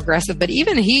he's more aggressive. But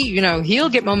even he, you know, he'll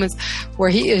get moments where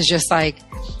he is just like,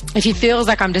 if he feels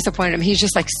like I'm disappointed in him, he's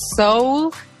just like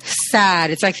so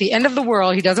sad. It's like the end of the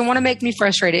world. He doesn't want to make me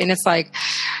frustrated. And it's like,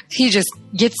 he just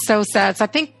gets so sad. So I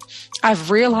think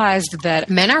I've realized that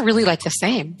men are really like the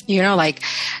same. You know, like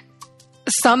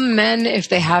some men, if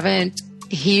they haven't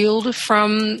healed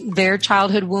from their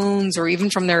childhood wounds or even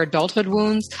from their adulthood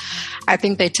wounds, I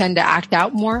think they tend to act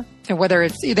out more. And whether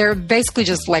they're basically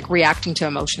just like reacting to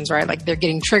emotions, right? Like they're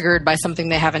getting triggered by something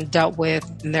they haven't dealt with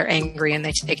and they're angry and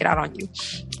they take it out on you.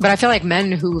 But I feel like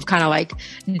men who've kind of like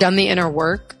done the inner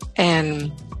work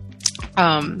and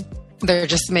they're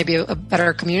just maybe a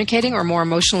better communicating or more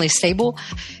emotionally stable,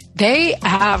 they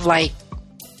have like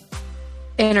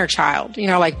inner child, you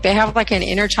know, like they have like an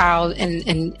inner child and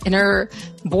an inner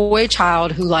boy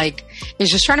child who like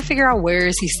is just trying to figure out where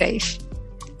is he safe.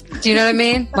 Do you know what I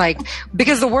mean? Like,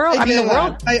 because the world,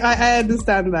 I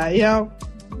understand that. Yeah.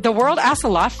 The world asks a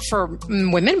lot for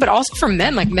women, but also for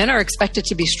men. Like men are expected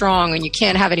to be strong and you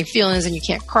can't have any feelings and you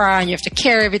can't cry and you have to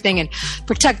carry everything and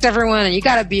protect everyone and you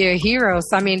got to be a hero.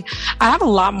 So, I mean, I have a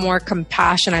lot more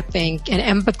compassion, I think, and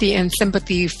empathy and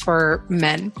sympathy for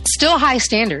men. Still high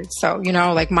standards. So, you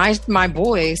know, like my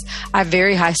boys, I have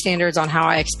very high standards on how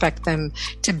I expect them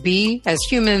to be as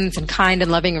humans and kind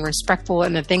and loving and respectful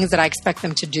and the things that I expect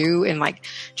them to do and like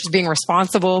just being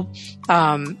responsible,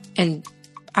 and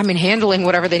I mean, handling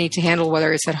whatever they need to handle,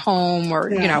 whether it's at home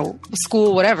or, you know,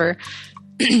 school, whatever.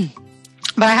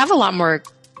 But I have a lot more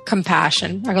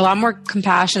compassion, like a lot more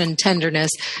compassion and tenderness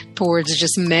towards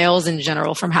just males in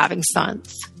general from having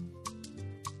sons.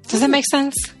 Does that make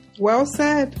sense? Well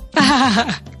said.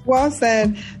 Well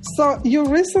said. So you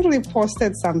recently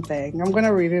posted something. I'm going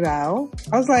to read it out.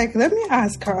 I was like, let me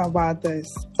ask her about this.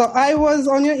 So I was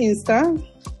on your Insta.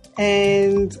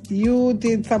 And you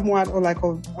did somewhat or like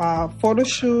a photo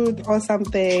shoot or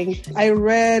something. I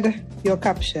read your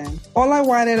caption. All I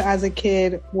wanted as a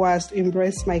kid was to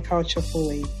embrace my culture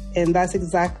fully. And that's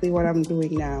exactly what I'm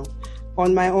doing now.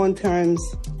 On my own terms,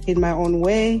 in my own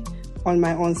way, on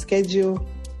my own schedule,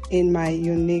 in my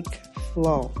unique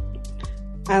flow.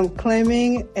 I'm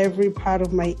claiming every part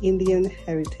of my Indian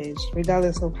heritage,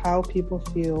 regardless of how people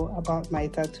feel about my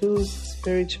tattoos,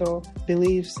 spiritual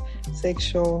beliefs,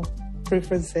 sexual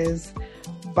preferences,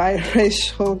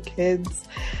 biracial kids.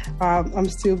 I'm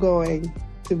still going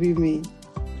to be me.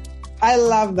 I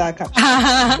love that caption.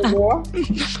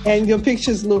 And your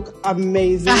pictures look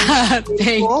amazing.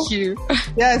 Thank you.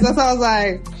 Yes, that's what I was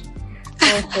like.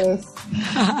 Focus.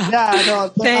 Yeah,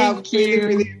 no, thank you.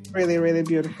 Really, really, really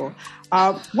beautiful.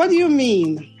 What do you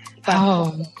mean?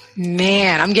 Oh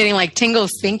man, I'm getting like tingles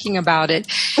thinking about it.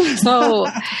 So,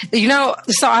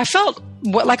 so I felt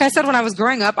like I said, when I was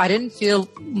growing up, I didn't feel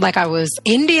like I was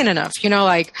Indian enough,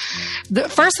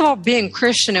 first of all, being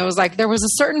Christian, it was like, there was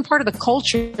a certain part of the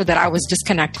culture that I was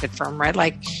disconnected from, right?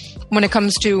 Like when it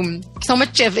comes to so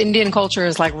much of Indian culture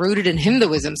is like rooted in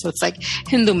Hinduism. So it's like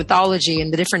Hindu mythology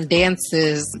and the different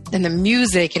dances and the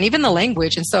music and even the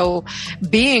language. And so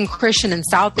being Christian and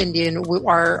South Indian,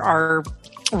 our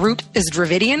root is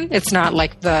Dravidian. It's not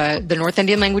like the North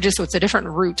Indian languages. So it's a different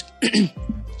root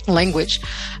language.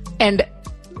 And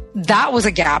that was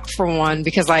a gap for one,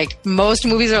 because like most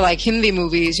movies are like Hindi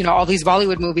movies, all these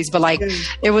Bollywood movies, but like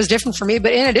it was different for me.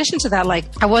 But in addition to that,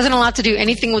 like I wasn't allowed to do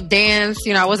anything with dance.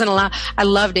 I wasn't allowed, I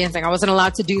love dancing. I wasn't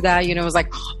allowed to do that. It was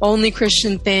like only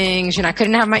Christian things. I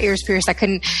couldn't have my ears pierced. I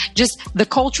couldn't, just the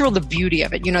cultural, the beauty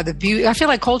of it, the beauty. I feel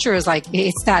like culture is like,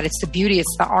 it's the beauty,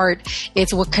 it's the art,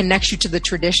 it's what connects you to the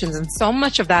traditions. And so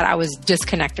much of that I was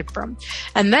disconnected from.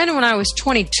 And then when I was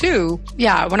 22,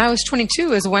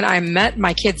 is when I met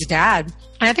my kid's dad.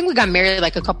 And I think we got married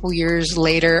like a couple years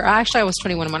later. Actually, I was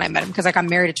 21 when I met him, because I got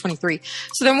married at 23.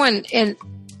 So then when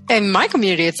in my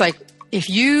community, it's like, if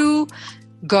you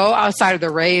go outside of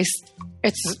the race,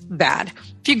 it's bad.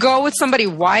 If you go with somebody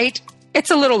white,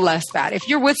 it's a little less bad. If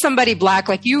you're with somebody black,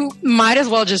 like you might as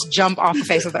well just jump off the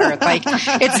face of the earth. Like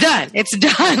it's done. It's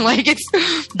done. Like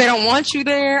they don't want you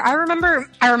there. I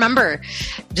remember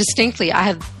distinctly,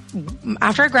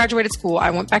 after I graduated school, I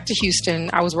went back to Houston.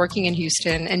 I was working in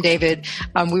Houston, and David,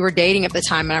 we were dating at the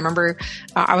time. And I remember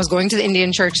I was going to the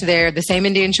Indian church there, the same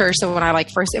Indian church that when I like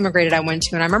first immigrated, I went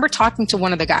to. And I remember talking to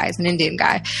one of the guys, an Indian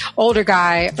guy, older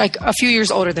guy, like a few years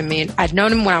older than me. And I'd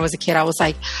known him when I was a kid. I was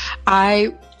like,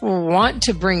 I want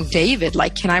to bring David.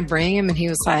 Like, can I bring him? And he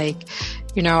was like,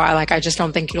 I just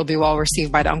don't think it'll be well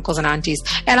received by the uncles and aunties.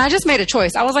 And I just made a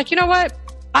choice. I was like, you know what?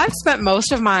 I've spent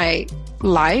most of my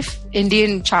life,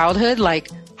 Indian childhood, like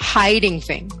hiding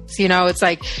things. It's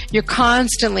like you're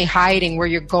constantly hiding where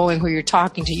you're going, who you're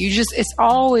talking to. It's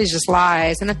always just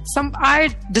lies. And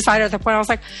I decided at that point, I was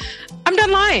like, I'm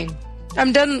done lying.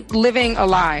 I'm done living a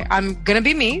lie. I'm going to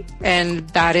be me. And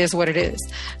that is what it is.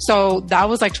 So that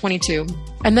was like 22.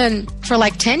 And then for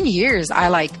like 10 years, I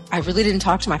really didn't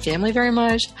talk to my family very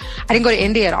much. I didn't go to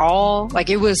India at all. Like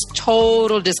it was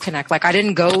total disconnect. Like I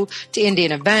didn't go to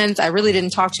Indian events. I really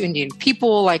didn't talk to Indian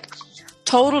people, like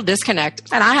total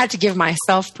disconnect. And I had to give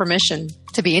myself permission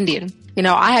to be Indian.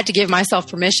 I had to give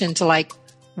myself permission to like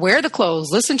wear the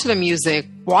clothes, listen to the music,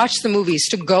 watch the movies,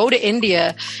 to go to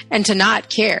India and to not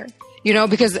care.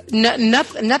 Because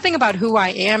nothing about who I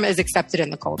am is accepted in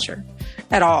the culture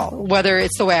at all. Whether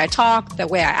it's the way I talk, the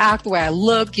way I act, the way I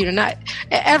look, not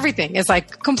everything is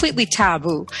like completely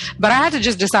taboo. But I had to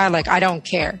just decide, like, I don't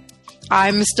care.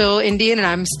 I'm still Indian and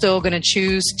I'm still going to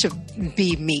choose to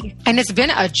be me. And it's been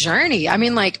a journey. I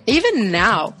mean, like, even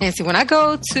now, Nancy, when I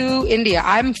go to India,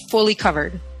 I'm fully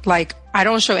covered. Like, I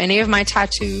don't show any of my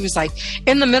tattoos. Like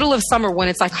in the middle of summer when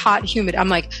it's like hot, humid, I'm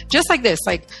like, just like this,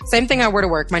 like same thing I wear to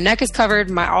work. My neck is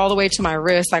covered, all the way to my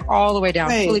wrist, like all the way down,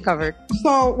 fully covered.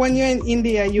 So when you're in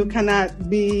India, you cannot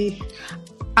be...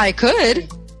 I could,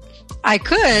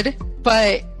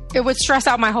 but it would stress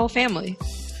out my whole family.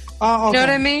 Oh, okay. You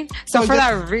know what I mean? So for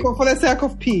the sake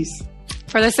of peace.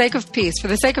 For the sake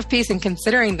of peace and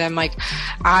considering them, like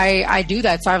I do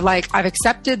that. So I've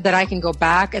accepted that I can go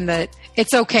back and that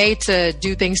it's okay to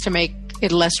do things to make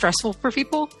it less stressful for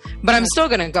people, but I'm still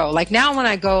going to go. Like now when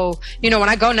I go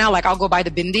now, like I'll go buy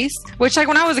the bindis, which like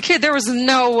when I was a kid, there was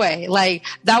no way. Like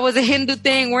that was a Hindu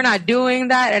thing. We're not doing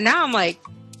that. And now I'm like,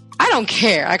 I don't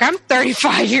care. Like I'm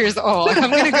 35 years old. Like, I'm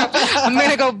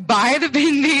gonna go buy the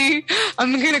bindi.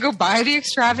 I'm gonna go buy the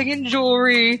extravagant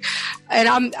jewelry,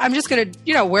 and I'm just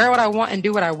gonna wear what I want and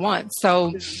do what I want.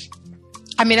 So,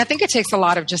 I mean, I think it takes a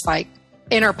lot of just like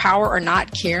inner power or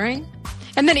not caring.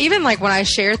 And then even like when I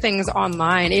share things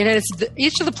online,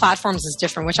 each of the platforms is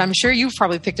different, which I'm sure you've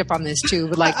probably picked up on this too.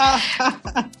 But like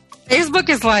Facebook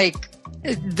is like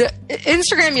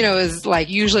Instagram, is like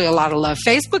usually a lot of love.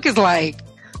 Facebook is like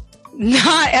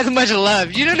not as much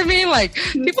love. You know what I mean? Like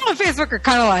people on Facebook are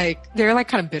kind of like, they're like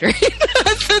kind of bitter.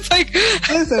 It's like,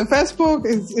 listen, Facebook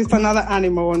is another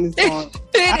animal on its own.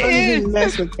 I don't even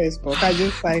mess with Facebook. I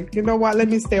just like, you know what? Let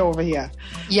me stay over here.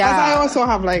 Yeah. I also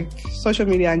have like social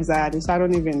media anxiety, so I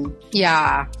don't even.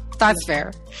 Yeah, that's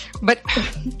fair. But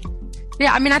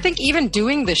yeah, I mean, I think even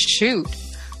doing the shoot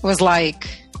was like,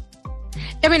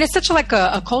 I mean, it's such like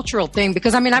a cultural thing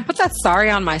because I mean, I put that sari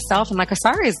on myself and like a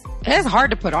sari is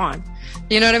hard to put on.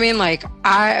 You know what I mean? Like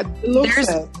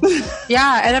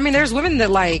yeah. And I mean, there's women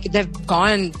that like, they've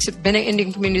been in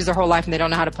Indian communities their whole life and they don't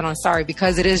know how to put on a sari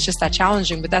because it is just that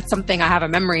challenging. But that's something I have a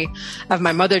memory of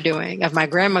my mother doing, of my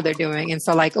grandmother doing. And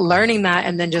so like learning that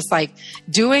and then just like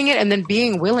doing it and then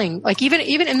being willing, like even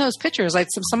in those pictures, like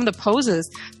some of the poses,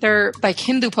 they're like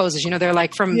Hindu poses, you know, they're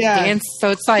like from dance.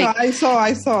 So it's like, no,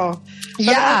 I saw. But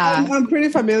yeah. I'm pretty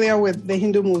familiar with the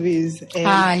Hindu movies.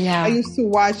 And yeah. I used to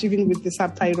watch even with the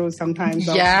subtitles sometimes.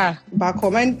 Yeah. Back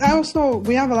home. And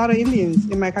we have a lot of Indians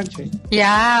in my country.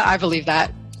 Yeah, I believe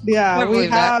that. Yeah, we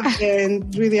have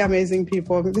and really amazing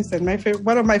people. Listen,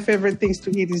 one of my favorite things to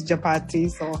eat is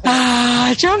chapati. So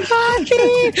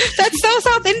chapati! That's so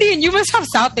South Indian. You must have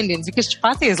South Indians because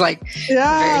chapati is like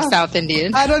very South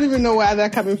Indian. I don't even know where they're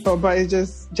coming from, but it's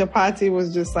just chapati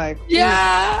was just like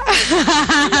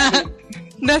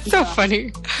That's so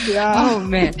funny. Yeah. Oh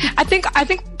man. I think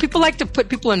people like to put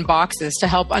people in boxes to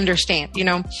help understand, you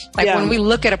know? Like when we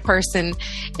look at a person,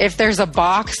 if there's a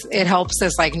box, it helps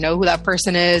us like know who that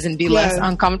person is and be less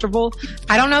uncomfortable.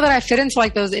 I don't know that I fit into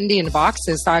like those Indian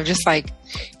boxes. So I've just like,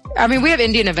 I mean, we have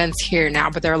Indian events here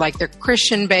now, but they're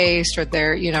Christian based or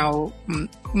they're, you know,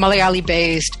 Malayali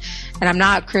based. And I'm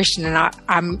not Christian and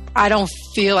I don't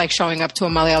feel like showing up to a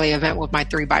Malayali event with my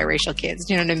 3 biracial kids.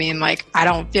 You know what I mean? Like, I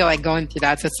don't feel like going through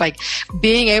that. So it's like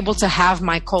being able to have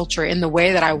my culture in the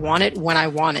way that I want it, when I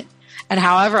want it, and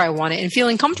however I want it, and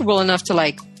feeling comfortable enough to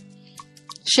like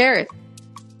share it.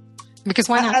 Because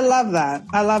why not? I love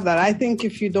that. I think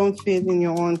if you don't fit in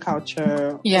your own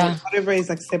culture, or whatever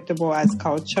is acceptable as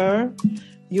culture,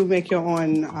 you make your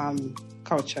own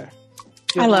culture.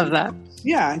 I love that.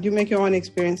 Yeah, you make your own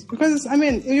experience. Because, I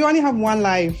mean, you only have one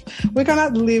life. We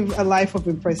cannot live a life of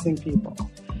impressing people.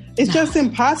 It's just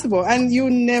impossible. And you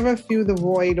never feel the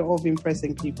void of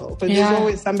impressing people. But there's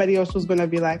always somebody else who's going to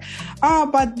be like,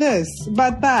 oh, but this,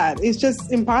 but that. It's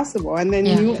just impossible. And then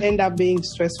you end up being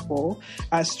stressed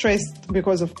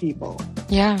because of people.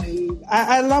 Yeah. And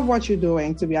I love what you're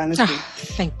doing, to be honest with you.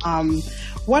 Thank you.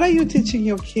 What are you teaching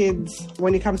your kids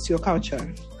when it comes to your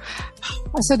culture?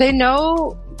 So they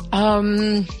know,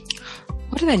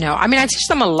 what do they know? I mean, I teach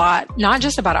them a lot, not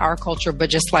just about our culture,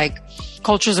 but just like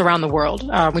cultures around the world.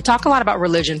 We talk a lot about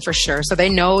religion for sure. So they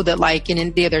know that like in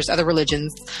India, there's other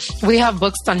religions. We have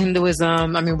books on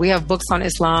Hinduism. I mean, we have books on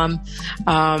Islam,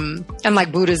 and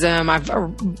like Buddhism. I've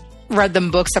read them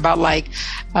books about like,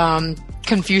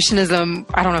 Confucianism.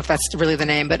 I don't know if that's really the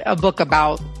name, but a book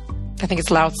about, I think it's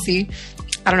Lao Tzu.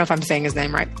 I don't know if I'm saying his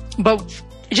name right, but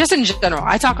just in general,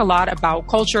 I talk a lot about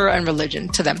culture and religion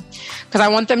to them because I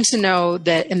want them to know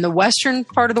that in the Western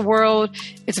part of the world,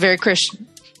 it's very Christian.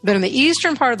 But in the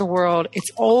Eastern part of the world, it's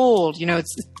old. You know,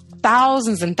 it's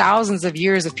thousands and thousands of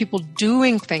years of people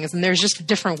doing things. And there's just a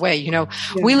different way. You know,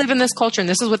 we live in this culture and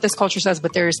this is what this culture says,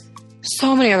 but there's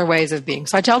so many other ways of being.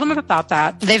 So I tell them about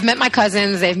that. They've met my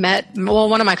cousins. They've met,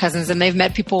 one of my cousins, and they've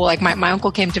met people like my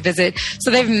uncle came to visit. So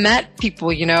they've met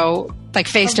people, you know, like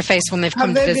face to face when they've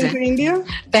come to visit. Have they been to India?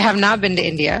 They have not been to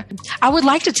India. I would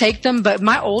like to take them, but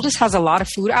my oldest has a lot of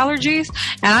food allergies.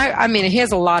 And I mean, he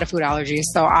has a lot of food allergies.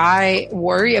 So I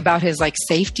worry about his like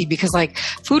safety because like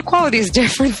food quality is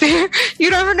different there. You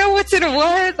never know what's in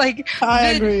what. Like,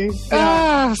 I agree.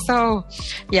 Yeah. So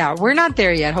yeah, we're not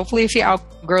there yet. Hopefully if he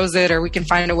outgrows it or we can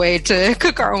find a way to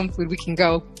cook our own food, we can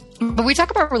go. But we talk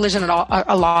about religion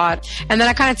a lot. And then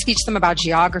I kind of teach them about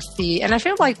geography. And I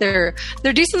feel like they're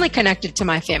decently connected to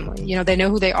my family. You know, they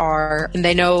know who they are and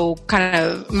they know kind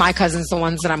of my cousins, the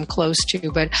ones that I'm close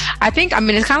to. But I think, I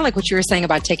mean, it's kind of like what you were saying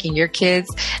about taking your kids.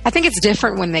 I think it's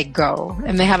different when they go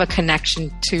and they have a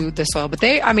connection to the soil. But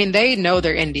they know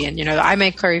they're Indian. You know, I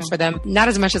make curry for them, not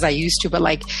as much as I used to, but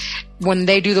like when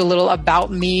they do the little about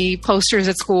me posters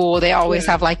at school, they always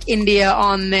have like India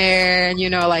on there. And, you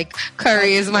know, like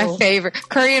curry is my favorite.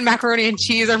 Curry and macaroni and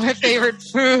cheese are my favorite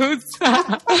foods.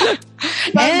 That's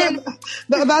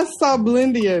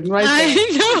Sublindian, right there.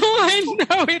 I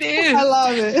know it is. I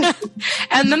love it.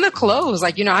 And then the clothes,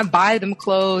 like, you know, I buy them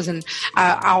clothes and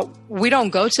we don't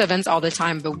go to events all the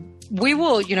time, but we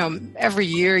will, you know, every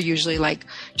year usually like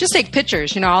just take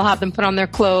pictures. You know, I'll have them put on their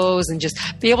clothes and just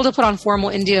be able to put on formal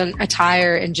Indian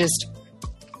attire and just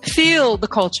feel the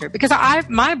culture. Because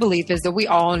my belief is that we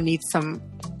all need some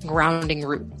grounding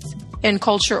roots in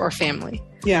culture or family.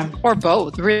 Yeah. Or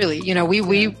both, really. You know,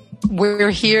 we're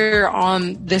here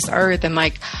on this earth, and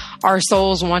like our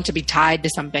souls want to be tied to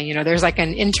something. You know, there's like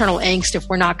an internal angst if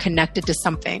we're not connected to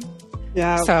something.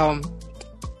 Yeah. So,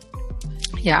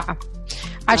 yeah,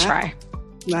 I try.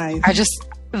 Nice.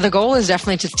 The goal is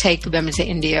definitely to take them to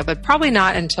India, but probably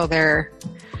not until they're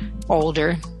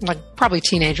older, like probably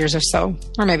teenagers or so,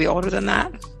 or maybe older than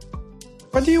that.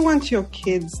 What do you want your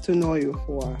kids to know you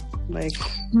for? Like,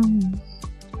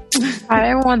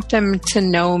 I want them to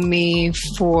know me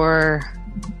for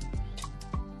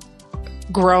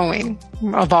growing,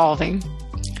 evolving,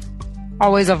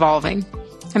 always evolving,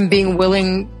 and being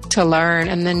willing to learn.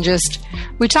 And then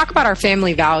we talk about our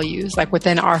family values, like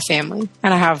within our family.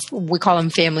 And we call them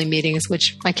family meetings,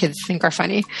 which my kids think are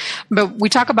funny. But we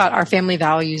talk about our family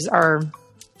values are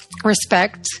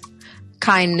respect,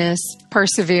 kindness,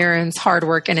 perseverance, hard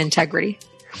work, and integrity.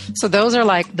 So those are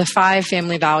like the 5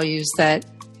 family values that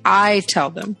I tell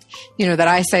them, you know, that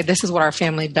I say, this is what our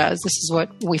family does. This is what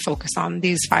we focus on,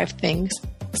 these 5 things.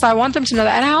 So I want them to know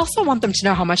that. And I also want them to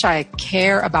know how much I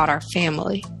care about our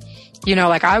family. You know,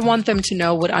 like I want them to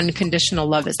know what unconditional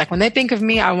love is. Like when they think of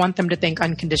me, I want them to think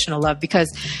unconditional love,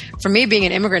 because for me, being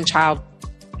an immigrant child,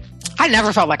 I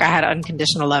never felt like I had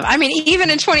unconditional love. I mean,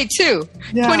 even in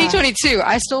 2022,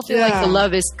 I still feel like the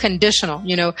love is conditional.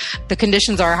 You know, the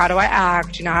conditions are, how do I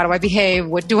act? You know, how do I behave?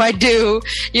 What do I do?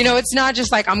 You know, it's not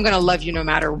just like, I'm going to love you no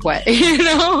matter what, you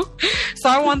know? So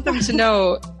I want them to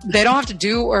know they don't have to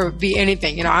do or be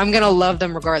anything. You know, I'm going to love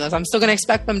them regardless. I'm still going to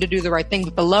expect them to do the right thing,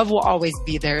 but the love will always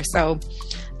be there. So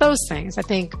those things, I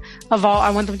think,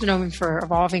 I want them to know me for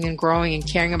evolving and growing and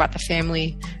caring about the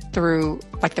family through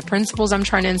like the principles I'm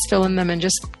trying to instill in them, and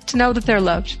just to know that they're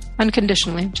loved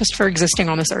unconditionally just for existing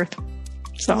on this earth.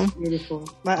 So beautiful.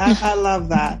 I love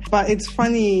that. But it's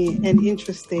funny and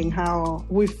interesting how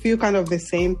we feel kind of the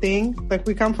same thing. Like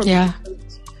we come from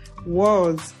different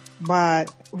worlds,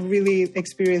 but really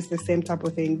experience the same type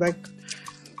of thing. Like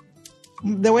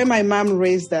the way my mom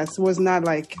raised us was not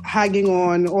like hugging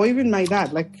on, or even my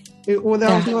dad, like, or there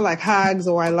was no like hugs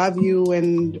or I love you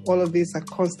and all of this like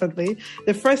constantly.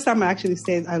 The first time I actually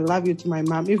said I love you to my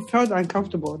mom, it felt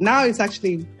uncomfortable. Now it's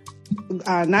actually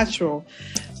natural.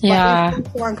 Yeah. But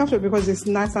it's so uncomfortable because it's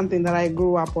not something that I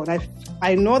grew up on.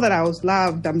 I know that I was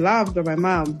loved. I'm loved by my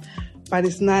mom, but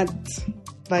it's not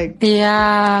like the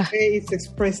way it's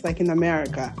expressed like in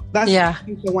America. That's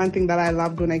the one thing that I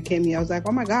loved when I came here. I was like,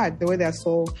 oh my God, the way they're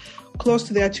so close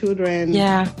to their children,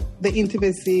 the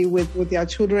intimacy with their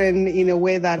children in a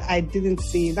way that I didn't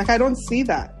see. Like I don't see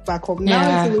that back home.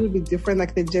 Now it's a little bit different,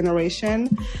 like the generation.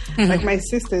 Like my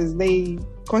sisters, they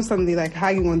constantly like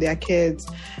hugging on their kids.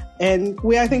 And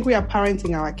I think we are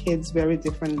parenting our kids very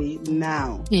differently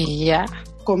now. Yeah.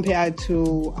 Compared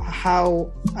to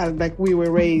how like we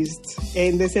were raised.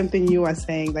 And the same thing you were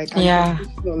saying, like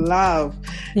unconditional love.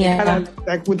 Kind of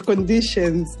like with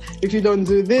conditions. If you don't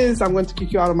do this, I'm going to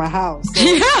kick you out of my house. So.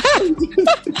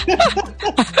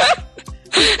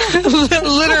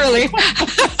 Literally.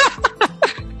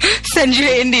 Send you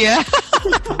to India.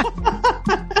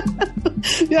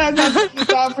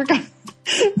 That's Africa.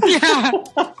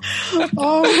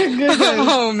 Oh my goodness.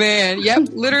 Oh man. Yep.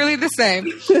 Literally the same.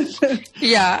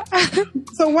 Yeah.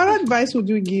 So what advice would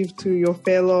you give to your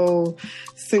fellow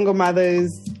single mothers,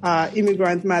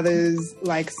 immigrant mothers,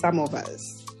 like some of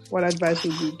us? What advice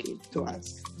would you give to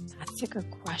us? That's a good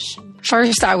question.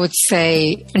 First, I would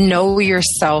say know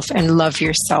yourself and love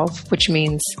yourself, which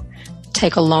means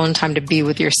take alone time to be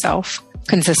with yourself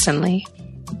consistently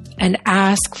and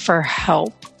ask for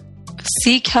help.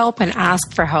 Seek help and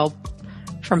ask for help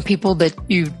from people that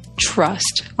you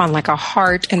trust on like a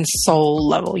heart and soul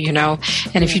level, you know?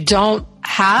 And if you don't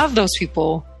have those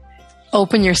people,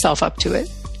 open yourself up to it.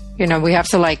 You know, we have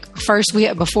to like,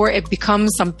 before it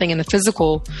becomes something in the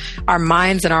physical, our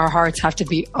minds and our hearts have to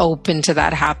be open to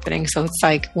that happening. So it's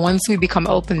like, once we become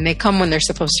open, they come when they're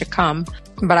supposed to come.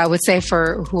 But I would say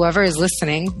for whoever is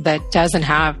listening that doesn't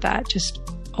have that, just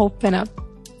open up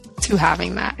to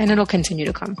having that, and it'll continue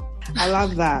to come. I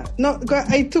love that. No,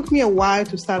 it took me a while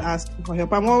to start asking for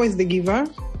help. I'm always the giver.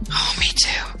 Oh, me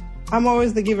too. I'm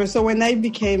always the giver. So when I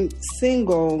became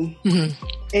single,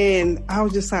 and I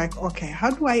was just like, okay,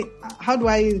 how do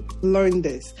I learn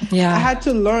this? I had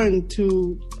to learn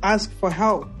to ask for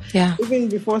help. Even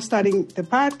before starting the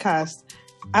podcast,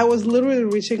 I was literally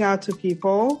reaching out to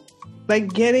people,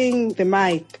 like getting the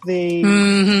mic,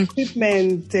 the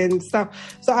equipment and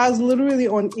stuff. So I was literally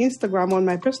on Instagram, on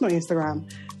my personal Instagram,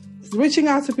 reaching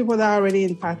out to people that are already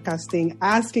in podcasting,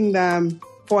 asking them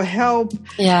for help.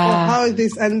 Or how is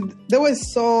this? And they were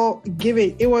so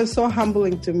giving. It was so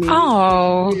humbling to me.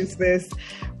 Oh, this,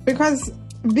 because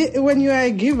when you are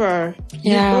a giver,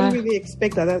 Yeah. you don't really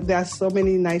expect that there are so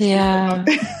many nice people Yeah. out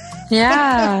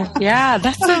there. Yeah.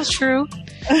 That's so true.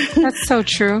 That's so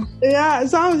true. Yeah,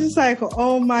 so I was just like,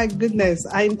 oh my goodness,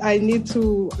 I need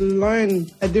to learn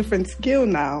a different skill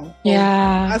now.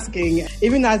 Yeah. Asking.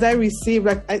 Even as I receive,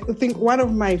 like, I think one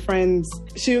of my friends,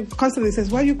 she constantly says,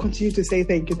 why do you continue to say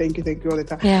thank you all the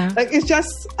time? Yeah. Like, it's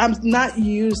just, I'm not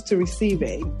used to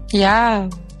receiving. Yeah.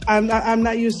 I'm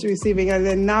not used to receiving. And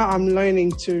then now I'm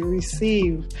learning to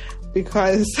receive.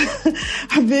 Because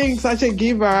I'm being such a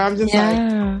giver, I'm just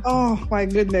like, oh my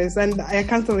goodness. And I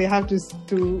constantly have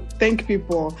to thank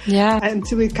people. Yeah.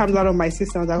 Until it comes out of my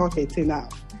system. I'm like, okay, it's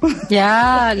enough.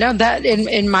 Yeah. No, that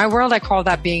in my world, I call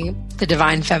that being the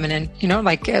divine feminine,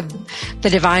 like the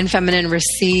divine feminine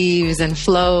receives and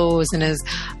flows and is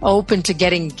open to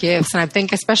getting gifts. And I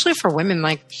think especially for women,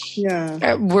 like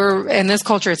we're in this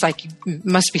culture, it's like, you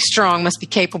must be strong, must be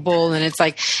capable. And it's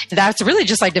like, that's really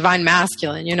just like divine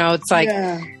masculine, it's like,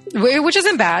 which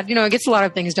isn't bad. It gets a lot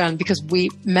of things done because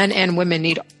men and women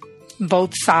need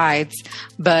both sides,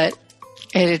 but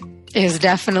it is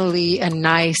definitely a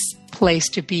nice place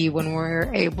to be when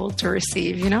we're able to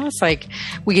receive. It's like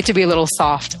we get to be a little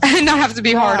soft and not have to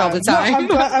be hard all the time.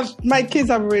 No, my kids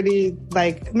have already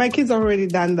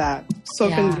done that,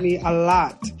 softened me a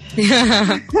lot.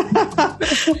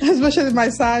 Especially my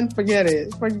son. Forget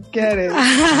it.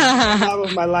 Love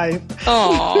of my life.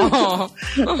 Oh,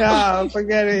 yeah,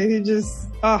 forget it. He just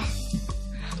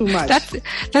too much.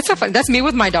 That's so fun. That's me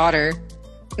with my daughter.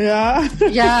 Yeah.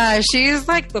 Yeah, she's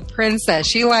like the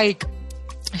princess.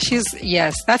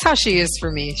 Yes, that's how she is for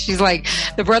me. She's like,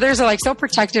 the brothers are like so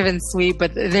protective and sweet,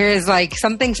 but there is like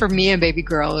something for me and baby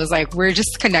girl is like, we're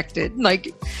just connected.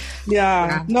 Like,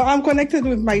 yeah. No, I'm connected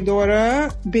with my daughter,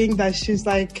 being that she's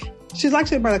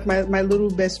actually my little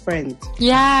best friend.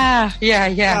 Yeah.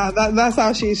 That's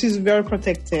how she's very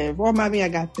protective. Oh, mommy, I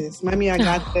got this. Mommy, I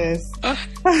got this.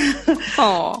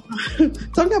 Oh.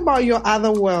 Talk about your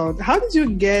other world. How did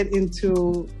you get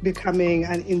into becoming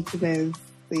an intimacy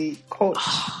coach?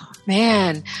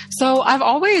 Man. So I've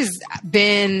always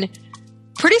been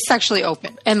pretty sexually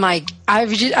open, and like I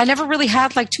never really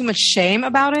had like too much shame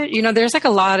about it. There's like a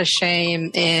lot of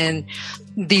shame in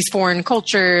these foreign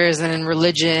cultures and in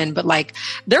religion, but like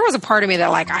there was a part of me that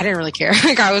like I didn't really care.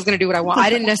 Like I was going to do what I want. I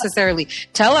didn't necessarily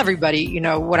tell everybody,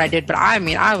 what I did, but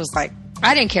I was like,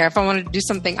 I didn't care. If I wanted to do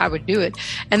something, I would do it.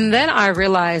 And then I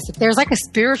realized that there's like a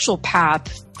spiritual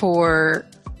path for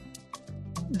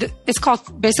it's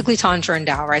called basically Tantra and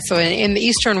Tao, right? So in the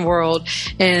Eastern world,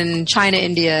 in China,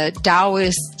 India,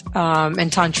 Taoists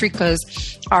and Tantrikas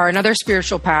are another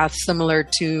spiritual path similar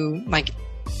to like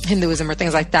Hinduism or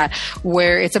things like that,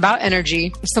 where it's about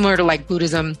energy, similar to like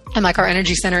Buddhism and like our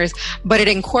energy centers, but it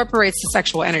incorporates the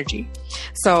sexual energy.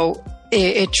 So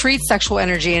it treats sexual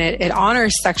energy and it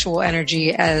honors sexual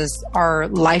energy as our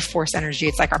life force energy.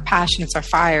 It's like our passion, it's our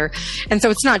fire. And so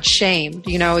it's not shamed,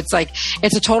 it's like,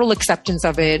 it's a total acceptance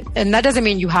of it. And that doesn't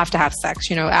mean you have to have sex,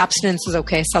 abstinence is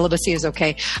okay, celibacy is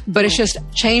okay, but it's just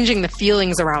changing the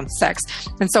feelings around sex.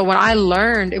 And so when I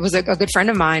learned, it was a good friend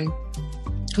of mine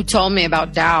who told me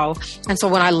about Tao. And so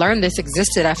when I learned this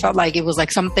existed, I felt like it was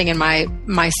like something in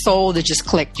my soul that just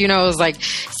clicked. It was like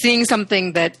seeing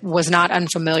something that was not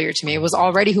unfamiliar to me. It was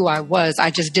already who I was.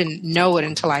 I just didn't know it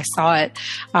until I saw it.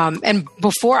 And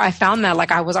before I found that,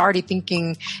 like I was already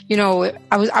thinking,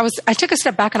 I took a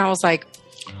step back and I was like,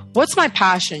 what's my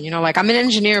passion? Like I'm an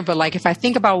engineer, but like if I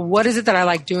think about what is it that I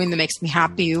like doing that makes me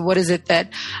happy, what is it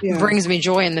that brings me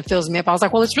joy and that fills me up? I was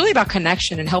like, well, it's really about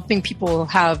connection and helping people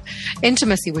have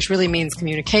intimacy, which really means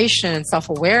communication and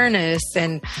self-awareness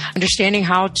and understanding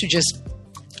how to just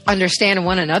understand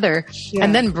one another. Yeah.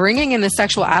 And then bringing in the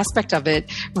sexual aspect of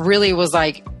it really was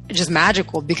like just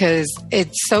magical because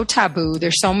it's so taboo.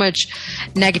 There's so much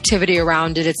negativity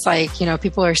around it. It's like,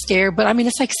 people are scared, but I mean,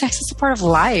 it's like sex is a part of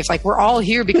life. Like we're all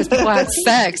here because people had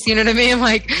sex. You know what I mean?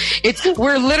 Like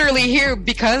we're literally here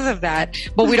because of that,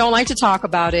 but we don't like to talk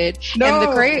about it. No, and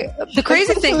the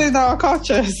crazy thing in our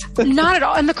cultures. Not at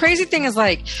all. And the crazy thing is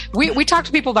like, we talk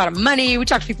to people about money. We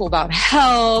talk to people about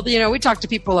health. We talk to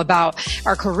people about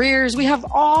our careers. We have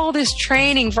all this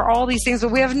training for all these things,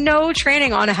 but we have no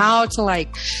training on how to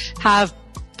like have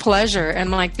pleasure. And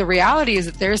like the reality is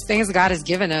that there's things God has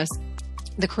given us,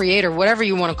 the creator, whatever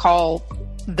you want to call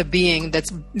the being that's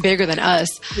bigger than us,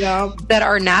 that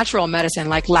are natural medicine.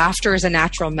 Like laughter is a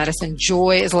natural medicine.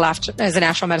 Joy is a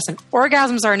natural medicine.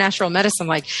 Orgasms are a natural medicine.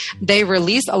 Like they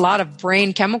release a lot of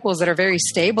brain chemicals that are very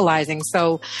stabilizing.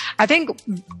 So I think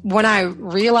when I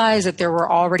realized that there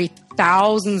were already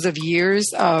thousands of years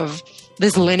of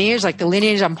this lineage, like the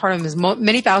lineage I'm part of is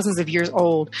many thousands of years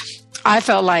old. I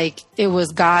felt like it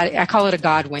was God. I call it a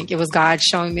God wink. It was God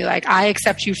showing me like, I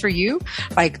accept you for you.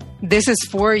 Like, this is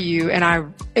for you.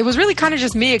 And it was really kind of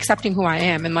just me accepting who I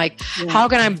am. And like, how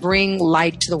can I bring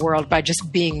light to the world by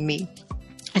just being me?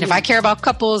 And if I care about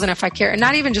couples, and if I care, and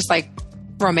not even just like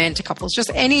romantic couples, just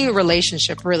any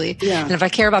relationship really. Yeah. And if I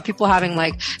care about people having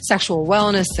like sexual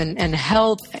wellness and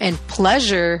health and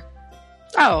pleasure,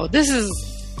 this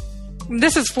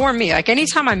is for me. Like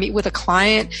anytime I meet with a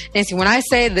client, Nancy, when I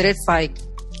say that it's like,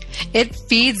 it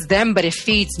feeds them, but it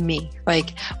feeds me.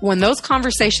 Like when those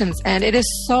conversations end, it is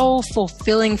so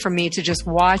fulfilling for me to just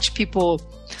watch people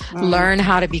learn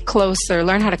how to be closer,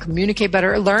 learn how to communicate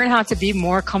better, learn how to be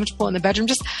more comfortable in the bedroom,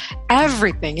 just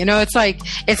everything. You know, it's like,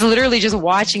 it's literally just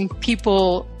watching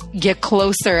people get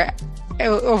closer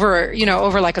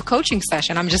over like a coaching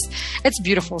session. It's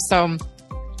beautiful. So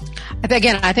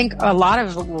again, I think a lot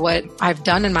of what I've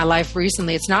done in my life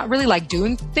recently, it's not really like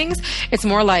doing things. It's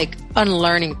more like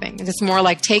unlearning things. It's more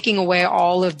like taking away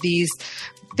all of these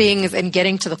things and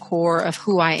getting to the core of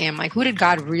who I am. Like, who did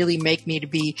God really make me to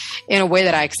be in a way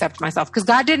that I accept myself? Because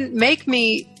God didn't make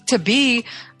me to be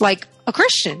like a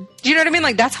Christian. Do you know what I mean?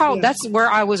 Like, that's where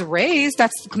I was raised.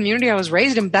 That's the community I was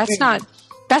raised in. That's not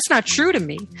true to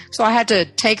me. So I had to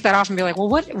take that off and be like, well,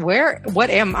 what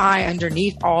am I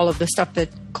underneath all of the stuff that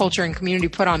culture and community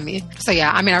put on me? So yeah,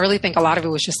 I mean, I really think a lot of it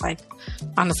was just like,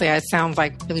 honestly, it sounds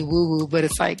like really woo-woo, but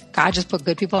it's like God just put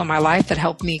good people in my life that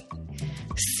helped me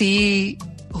see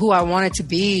who I wanted to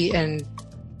be and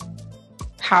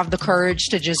have the courage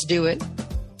to just do it.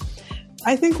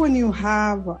 I think when you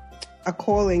have a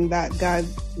calling that God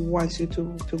wants you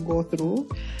to go through,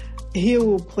 He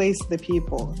will place the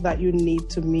people that you need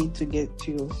to meet to get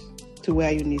you to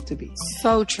where you need to be.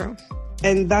 So true.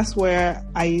 And that's where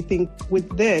I think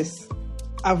with this,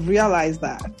 I've realized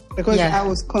that because I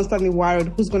was constantly worried,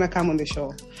 who's going to come on the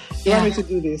show? You want me to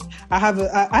do this?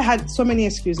 I had so many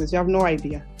excuses. You have no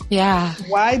idea. Yeah.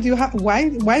 Why do you have, why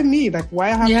me? Like, why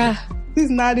have this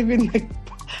is not even like,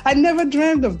 I never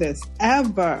dreamed of this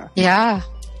ever. Yeah.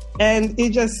 And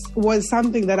it just was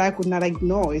something that I could not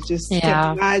ignore. It just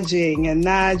kept nudging. And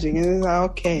it's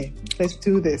like, okay, let's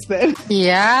do this then.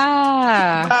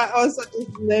 Yeah. But also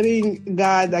just letting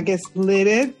God, I guess, lead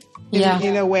it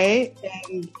in a way.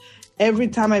 And every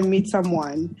time I meet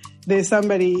someone, there's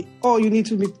somebody, you need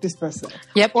to meet this person.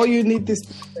 Yep. Or you need this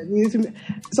person. You need to meet.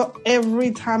 So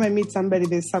every time I meet somebody,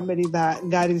 there's somebody that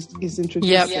God is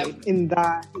introducing in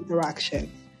that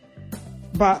interaction.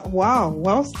 But wow,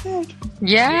 well said.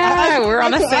 Yeah, we're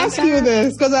on the same side. I ask you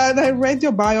this because I read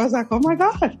your bio. I was like, oh my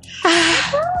God.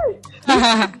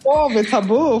 More of a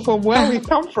taboo from where we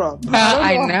come from.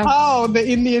 I don't know how the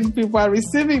Indian people are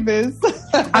receiving this.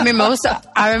 I mean,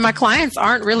 my clients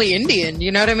aren't really Indian.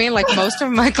 You know what I mean? Like most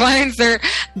of my clients,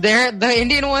 they're the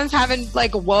Indian ones haven't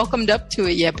like welcomed up to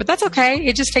it yet. But that's okay.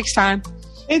 It just takes time.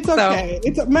 It's okay.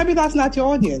 Maybe that's not your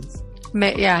audience.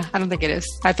 Yeah, I don't think it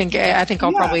is. I think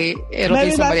it'll be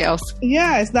somebody else.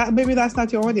 Yeah, maybe that's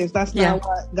not your audience. That's not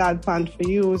what God planned for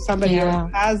you. Somebody else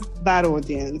has that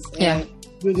audience. And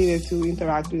you needed to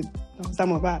interact with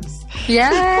some of us.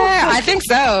 Yeah, I think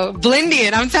so.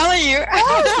 Blindian, I'm telling you.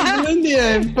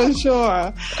 Blindian, for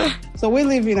sure. So we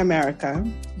live in America.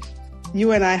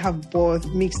 You and I have both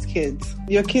mixed kids.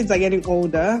 Your kids are getting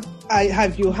older.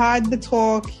 Have you had the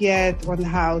talk yet on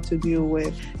how to deal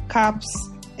with cops?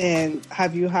 And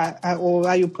have you had, or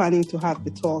are you planning to have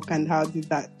the talk? And how did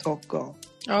that talk go?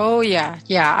 Oh, yeah.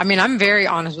 Yeah. I mean, I'm very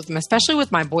honest with them, especially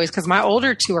with my boys, because my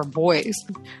older two are boys.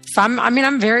 So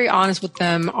I'm very honest with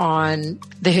them on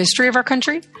the history of our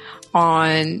country,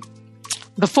 on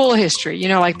the full history. You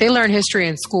know, like they learn history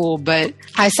in school, but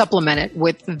I supplement it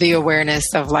with the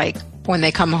awareness of like, when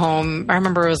they come home, I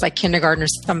remember it was like kindergarten or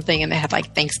something, and they had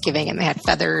like Thanksgiving and they had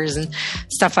feathers and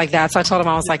stuff like that. So I told them,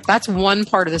 I was like, that's one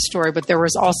part of the story, but there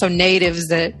was also natives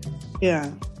that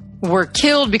were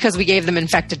killed because we gave them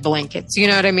infected blankets. You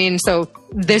know what I mean? So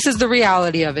this is the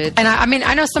reality of it. And I mean,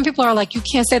 I know some people are like, you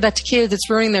can't say that to kids. It's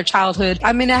ruining their childhood.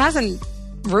 I mean, it hasn't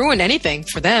ruined anything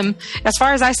for them. As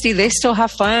far as I see, they still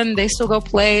have fun. They still go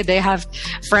play. They have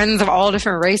friends of all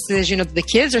different races. You know, the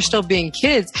kids are still being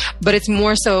kids, but it's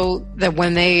more so that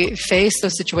when they face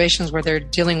those situations where they're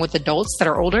dealing with adults that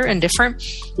are older and different,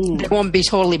 they won't be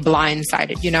totally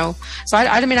blindsided, you know? So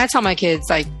I mean, I tell my kids,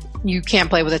 like, you can't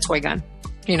play with a toy gun.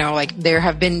 You know, like there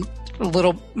have been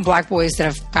little black boys that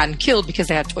have gotten killed because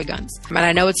they had toy guns. And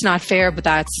I know it's not fair, but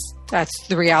that's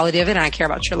the reality of it, and I care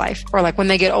about your life. Or like when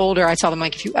they get older, I tell them,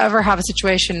 like, if you ever have a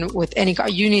situation with any car,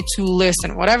 you need to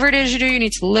listen. Whatever it is you do, you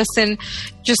need to listen.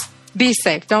 Just be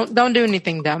safe. Don't do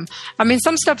anything dumb. I mean,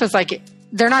 some stuff is like,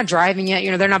 they're not driving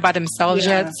yet, they're not by themselves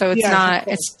yet. So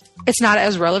it's not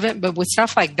as relevant. But with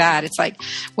stuff like that, it's like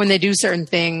when they do certain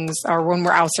things or when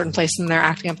we're out certain places and they're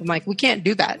acting up, I'm like, we can't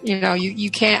do that.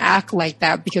 You can't act like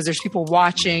that because there's people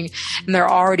watching and they're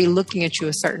already looking at you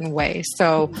a certain way.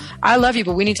 So I love you,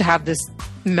 but we need to have this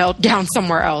meltdown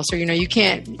somewhere else, or you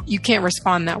can't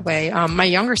respond that way. My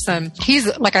younger son,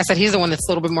 he's like I said, he's the one that's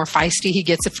a little bit more feisty. He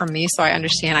gets it from me, so I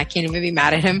understand. I can't even be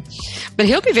mad at him, but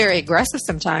he'll be very aggressive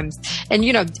sometimes. And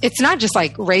it's not just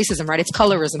like racism, right? It's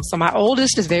colorism. So my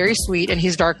oldest is very sweet and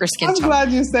he's darker skin tone. I'm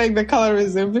glad you're saying the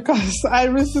colorism because I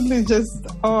recently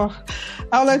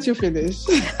I'll let you finish.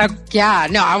 I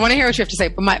want to hear what you have to say.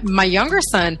 But my younger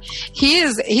son,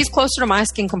 he's closer to my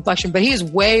skin complexion, but he is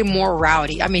way more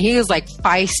rowdy. I mean, he is like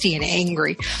feisty and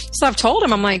angry. So I've told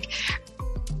him, I'm like,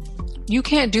 you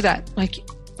can't do that. Like,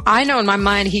 I know in my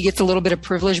mind he gets a little bit of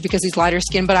privilege because he's lighter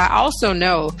skinned, but I also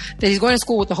know that he's going to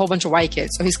school with a whole bunch of white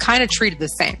kids. So he's kind of treated the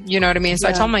same. You know what I mean? So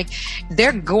I told him, like,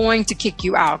 they're going to kick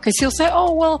you out because he'll say,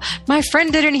 oh, well, my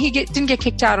friend did it and he didn't get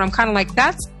kicked out. And I'm kind of like,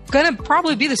 that's going to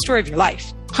probably be the story of your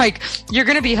life. Like, you're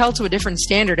going to be held to a different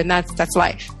standard and that's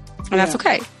life. And that's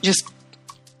okay. Just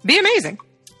be amazing.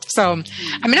 So,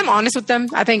 I mean, I'm honest with them.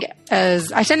 I think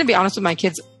I tend to be honest with my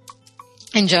kids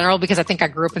in general because I think I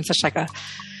grew up in such like a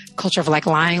culture of like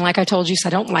lying, like I told you. So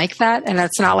I don't like that. And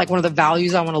that's not like one of the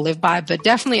values I want to live by. But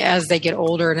definitely as they get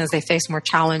older and as they face more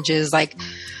challenges, like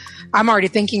I'm already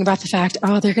thinking about the fact,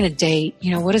 they're going to date.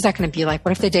 What is that going to be like?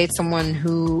 What if they date someone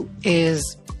who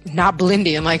is not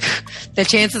Blindian? Like the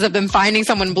chances of them finding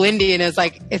someone Blindian is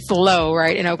like, it's low,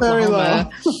 right? In Oklahoma.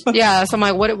 Yeah. So I'm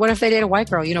like, what if they date a white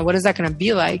girl? What is that going to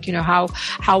be like?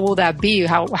 How will that be?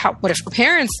 What if her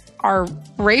parents are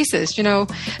racist?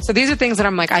 So these are things that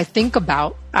I'm like, I think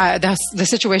about, the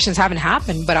situations haven't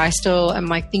happened, but I still am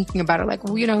like thinking about it. Like,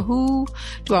 well, who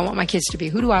do I want my kids to be?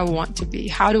 Who do I want to be?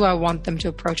 How do I want them to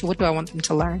approach? What do I want them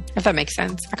to learn? If that makes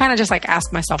sense. I kind of just like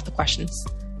ask myself the questions.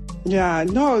 Yeah,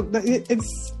 no,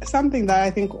 it's something that I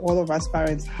think all of us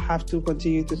parents have to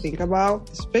continue to think about,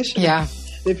 especially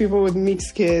the people with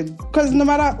mixed kids. Because no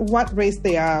matter what race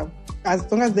they are,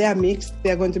 as long as they are mixed,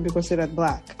 they are going to be considered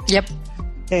Black. Yep.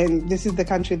 And this is the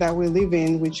country that we live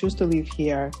in. We choose to live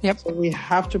here. Yep. So we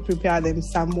have to prepare them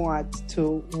somewhat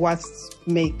to what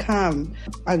may come,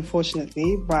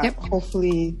 unfortunately. But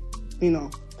hopefully,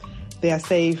 they are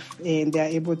safe and they are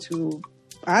able to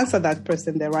answer that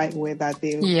person the right way that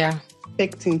they're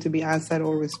expecting to be answered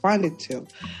or responded to.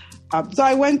 So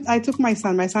I took my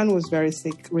son was very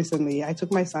sick recently. I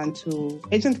took my son to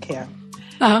agent care.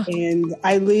 And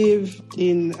I live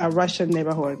in a Russian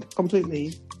neighborhood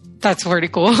completely. That's pretty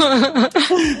cool.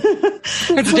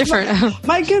 It's different.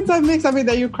 My kids are mixed. I mean,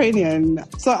 they're Ukrainian.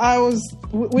 So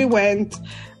we went,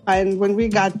 and when we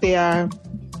got there,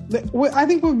 I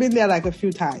think we've been there like a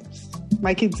few times.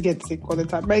 My kids get sick all the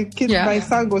time. My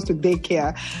son goes to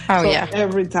daycare.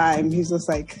 Every time he's just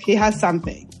like, he has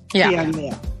something here and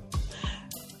there.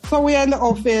 So we're in the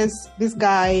office. This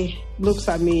guy looks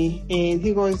at me and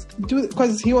he goes,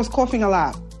 because he was coughing a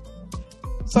lot.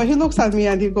 So he looks at me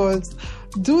and he goes,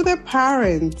 do the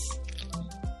parents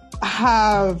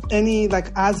have any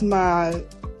like asthma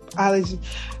allergy?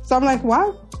 So I'm like,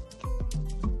 what?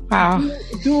 Wow.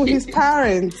 Do his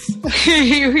parents?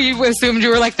 He assumed you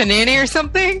were like the nanny or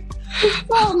something?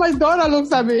 No, my daughter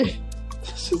looks at me.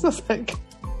 She's just like,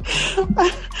 she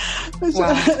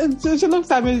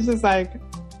looks at me, she's just like,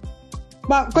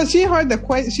 but because she heard the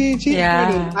question, she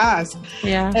heard him ask.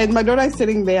 Yeah. And my daughter is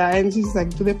sitting there and she's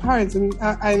like, do the parents?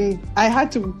 And I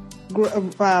had to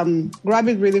grab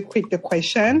it really quick, the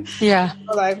question. Yeah.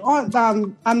 Like,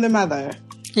 I'm the mother.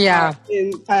 Yeah.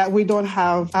 And we don't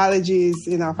have allergies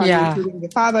in our family, including the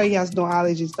father. He has no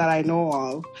allergies that I know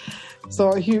of.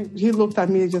 So he looked at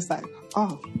me just like,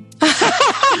 oh.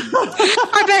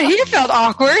 I bet he felt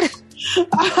awkward.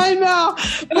 I know.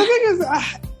 The thing is,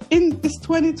 it's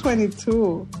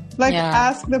 2022. Like,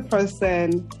 ask the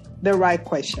person the right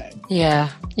question. Yeah.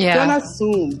 Yeah. Don't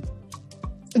assume.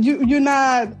 You're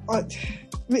not...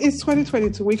 It's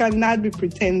 2022. We cannot be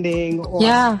pretending or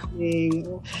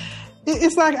asking.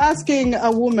 It's like asking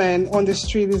a woman on the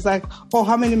street, it's like, oh,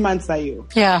 how many months are you?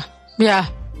 Yeah. Yeah.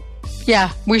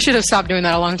 Yeah. We should have stopped doing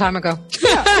that a long time ago.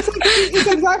 Yeah. It's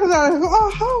exactly that.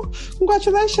 Oh,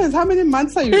 congratulations. How many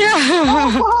months are you? Yeah.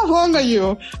 How long are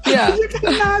you? Yeah. You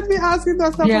cannot be asking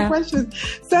those type of questions.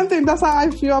 Same thing. That's how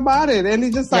I feel about it. And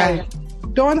it's just like,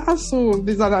 don't assume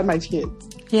these are not my kids.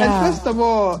 Yeah. And first of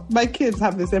all, my kids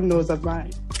have the same nose as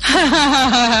mine.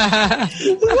 I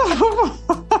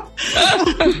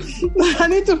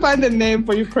need to find a name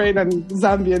for Ukraine and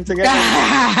Zambian together.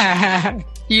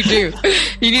 You do.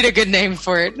 You need a good name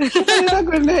for it. I need a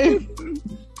good name.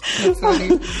 That's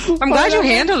funny. I'm glad you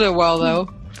handled it well, though.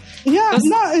 Yeah,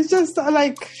 no, it's just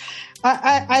like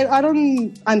I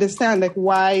don't understand like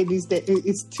why these days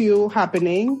it's still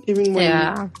happening, even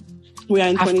when we are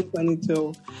in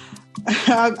 2022.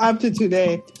 Up to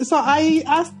today. So I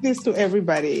ask this to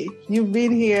everybody. You've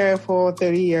been here for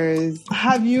 30 years.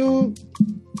 Have you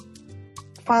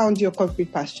found your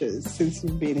concrete pastures since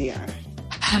you've been here?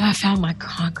 Have I found my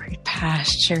concrete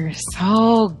pastures?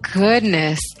 Oh,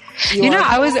 goodness. You're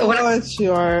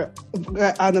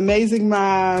an amazing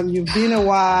mom. You've been a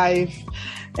wife.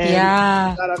 And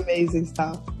you've got amazing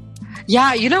stuff.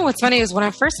 Yeah, you know what's funny is when I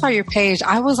first saw your page,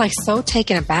 I was like so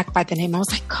taken aback by the name. I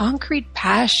was like, concrete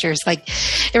pastures. Like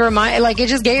it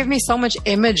just gave me so much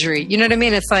imagery. You know what I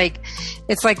mean? It's like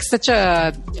such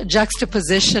a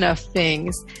juxtaposition of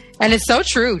things. And it's so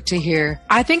true to hear.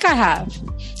 I think I have.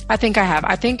 I think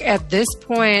at this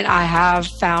point I have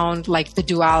found like the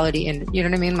duality in it. You know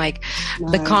what I mean? Like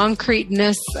the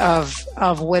concreteness of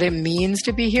what it means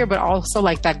to be here, but also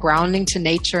like that grounding to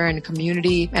nature and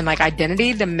community and like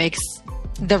identity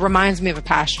that reminds me of a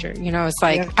pasture. You know, it's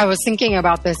like, I was thinking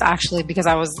about this actually because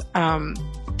I was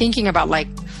thinking about like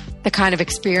the kind of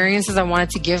experiences I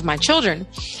wanted to give my children.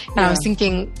 And I was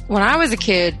thinking when I was a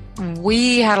kid,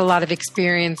 we had a lot of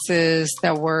experiences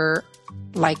that were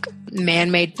like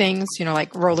man-made things, you know,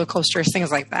 like roller coasters,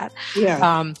 things like that.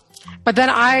 Yeah. But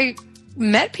then I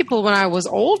met people when I was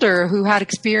older who had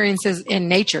experiences in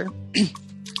nature.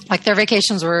 Like their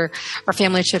vacations or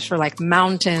family trips were like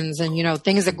mountains and, you know,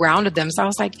 things that grounded them. So I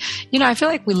was like, you know, I feel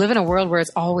like we live in a world where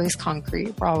it's always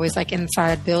concrete. We're always like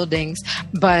inside buildings,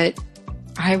 but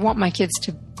I want my kids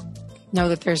to know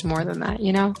that there's more than that,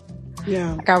 you know?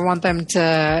 Yeah. Like I want them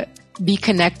to be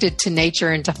connected to nature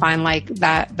and to find like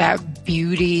that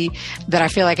beauty that I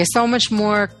feel like is so much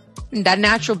more, that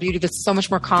natural beauty that's so much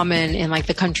more common in like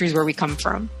the countries where we come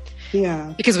from.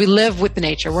 Yeah. Because we live with the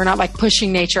nature. We're not like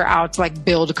pushing nature out to like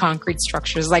build concrete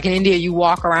structures. Like in India, you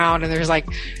walk around and there's like,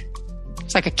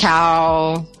 it's like a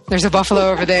cow. There's a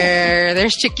buffalo over there.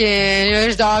 There's chicken. You know,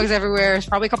 there's dogs everywhere. There's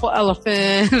probably a couple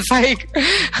elephants. Like,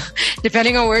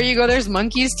 depending on where you go, there's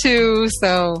monkeys too.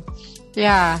 So,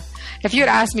 yeah. If you had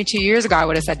asked me 2 years ago, I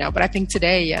would have said no. But I think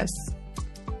today, yes.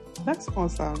 That's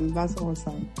awesome. That's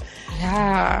awesome.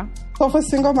 Yeah. So for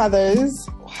single mothers,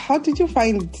 how did you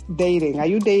find dating? Are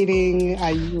you dating?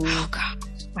 Are you? Oh God,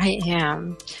 I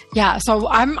am. Yeah. So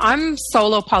I'm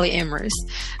solo polyamorous,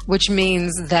 which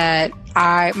means that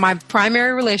my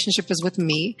primary relationship is with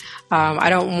me.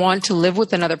 I don't want to live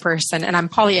with another person, and I'm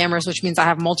polyamorous, which means I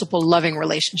have multiple loving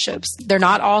relationships. They're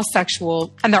not all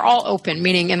sexual, and they're all open,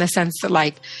 meaning in the sense that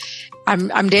like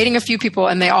I'm dating a few people,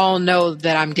 and they all know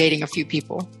that I'm dating a few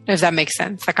people. If that makes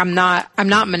sense. Like I'm not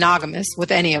monogamous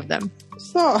with any of them.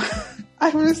 So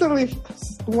I recently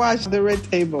watched The Red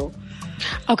Table.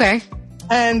 Okay.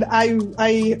 And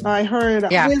I heard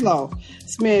Willow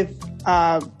Smith.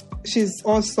 She's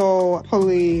also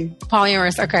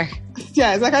polyamorous. Okay.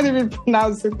 Yes, I can't even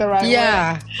pronounce it the right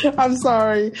way. I'm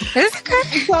sorry. It's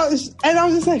okay. So, and I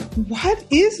was just like, what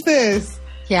is this?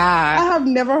 Yeah. I have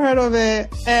never heard of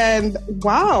it. And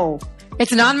wow.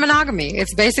 It's non-monogamy.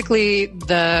 It's basically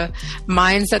the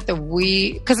mindset that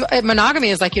because monogamy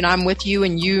is like, you know, I'm with you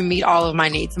and you meet all of my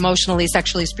needs, emotionally,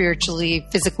 sexually, spiritually,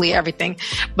 physically, everything.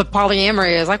 But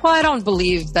polyamory is like, well, I don't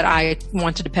believe that I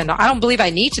don't believe I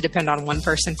need to depend on one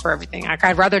person for everything. Like,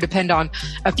 I'd rather depend on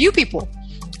a few people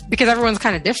because everyone's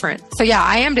kind of different. So yeah,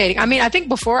 I am dating. I mean, I think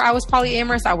before I was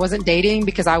polyamorous, I wasn't dating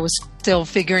because I was still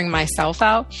figuring myself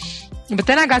out. But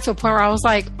then I got to a point where I was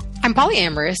like, I'm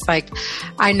polyamorous. Like,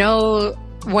 I know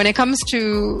when it comes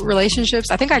to relationships,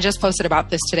 I think I just posted about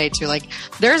this today too. Like,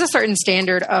 there's a certain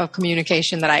standard of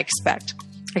communication that I expect.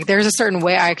 Like, there's a certain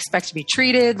way I expect to be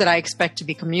treated, that I expect to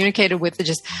be communicated with.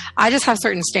 I just have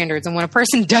certain standards. And when a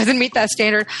person doesn't meet that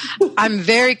standard, I'm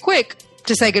very quick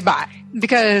to say goodbye,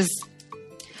 because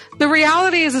the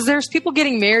reality is there's people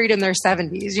getting married in their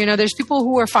 70s. You know, there's people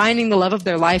who are finding the love of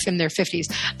their life in their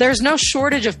 50s. There's no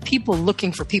shortage of people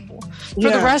looking for people. For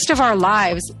the rest of our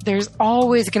lives, there's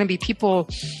always going to be people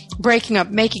breaking up,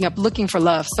 making up, looking for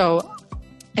love. So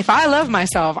if I love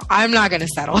myself, I'm not going to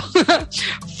settle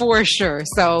for sure.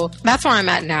 So that's where I'm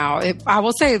at now. I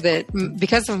will say that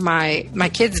because of my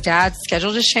kid's dad's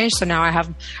schedule just changed. So now I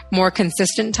have more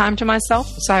consistent time to myself.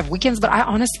 So I have weekends, but I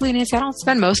honestly, Nancy, I don't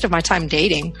spend most of my time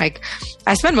dating. Like,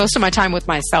 I spend most of my time with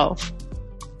myself,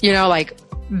 you know, like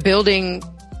building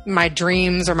my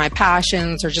dreams or my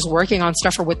passions or just working on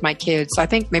stuff or with my kids. So I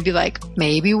think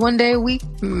maybe one day a week,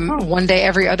 one day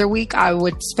every other week I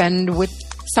would spend with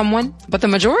someone, but the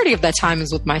majority of that time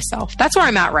is with myself. That's where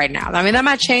I'm at right now. I mean, that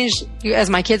might change as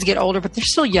my kids get older, but they're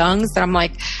still young. So I'm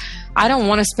like, I don't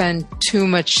want to spend too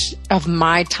much of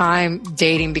my time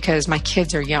dating because my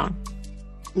kids are young.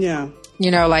 Yeah.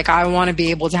 You know, like I want to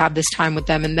be able to have this time with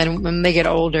them. And then when they get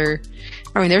older,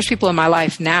 I mean, there's people in my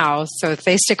life now. So if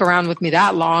they stick around with me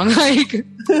that long, like,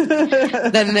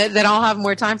 then I'll have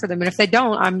more time for them. And if they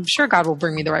don't, I'm sure God will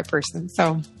bring me the right person.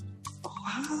 So.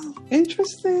 Wow.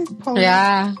 Interesting.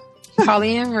 Yeah.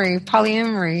 Polyamory.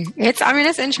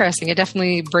 It's interesting. It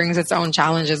definitely brings its own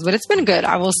challenges, but it's been good.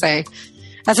 I will say.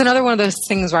 That's another one of those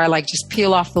things where I like just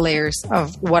peel off the layers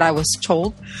of what I was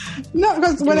told. No,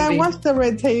 because when I watched the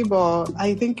Red Table,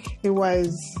 I think it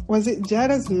was it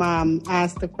Jada's mom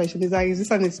asked the question, is this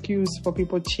an excuse for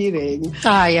people cheating?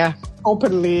 Yeah.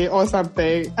 Openly or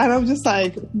something. And I'm just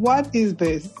like, what is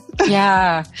this?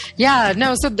 Yeah.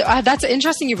 No, so that's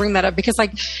interesting you bring that up because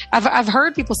like I've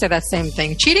heard people say that same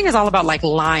thing. Cheating is all about like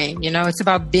lying, you know, it's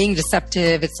about being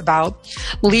deceptive. It's about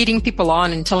leading people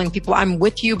on and telling people I'm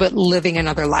with you, but living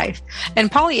another life. And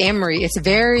polyamory, it's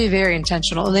very, very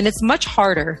intentional. And then it's much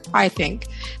harder, I think,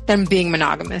 than being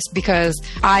monogamous because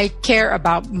I care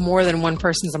about more than one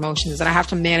person's emotions and I have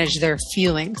to manage their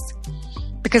feelings.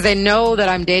 Because they know that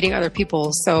I'm dating other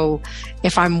people. So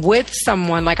if I'm with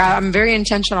someone, like I'm very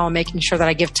intentional on making sure that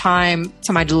I give time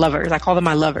to my lovers. I call them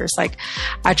my lovers. Like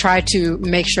I try to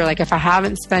make sure, like if I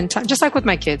haven't spent time, just like with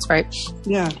my kids, right?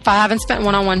 Yeah. If I haven't spent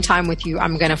one-on-one time with you,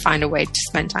 I'm going to find a way to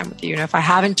spend time with you. You know, if I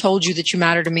haven't told you that you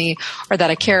matter to me or that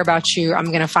I care about you, I'm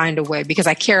going to find a way because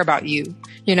I care about you,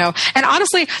 you know? And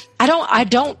honestly, I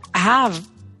don't have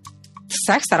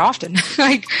sex that often.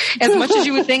 Like as much as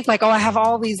you would think like, oh, I have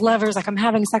all these lovers, like I'm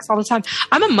having sex all the time.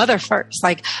 I'm a mother first.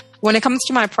 Like when it comes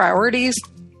to my priorities,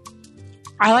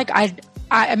 I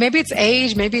maybe it's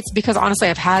age, maybe it's because honestly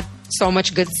I've had so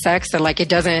much good sex that like it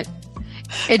doesn't.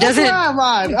 Yeah,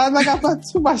 man. I'm like, I've had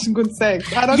too much good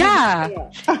sex. I don't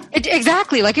know.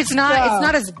 Exactly. Like it's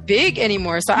not as big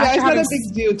anymore. So it's not a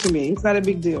big deal to me. It's not a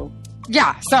big deal.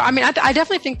 Yeah. So, I mean, I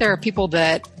definitely think there are people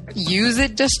that use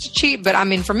it just to cheat. But I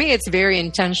mean, for me, it's very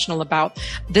intentional about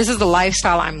this is the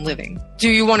lifestyle I'm living. Do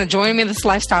you want to join me in this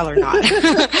lifestyle or not?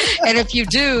 And if you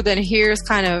do, then here's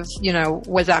kind of, you know,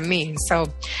 what that means. So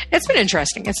it's been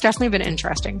interesting. It's definitely been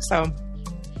interesting. So.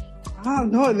 Wow,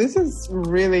 no, this is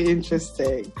really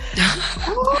interesting.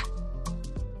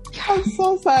 I'm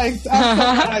so psyched. I'm so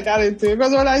glad I got into it.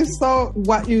 Because when I saw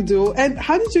what you do, and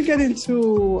how did you get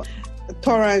into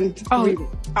torrent reading?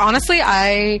 Honestly,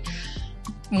 I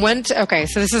went, okay,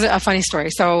 so this is a funny story.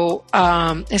 So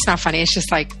it's not funny. It's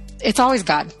just like, it's always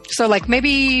God. So like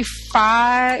maybe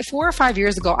 4 or 5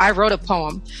 years ago, I wrote a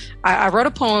poem. I wrote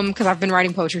a poem because I've been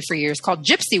writing poetry for years called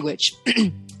Gypsy Witch.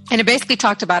 And it basically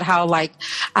talked about how, like,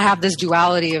 I have this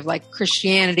duality of, like,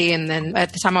 Christianity. And then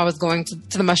at the time I was going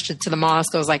to the masjid, to the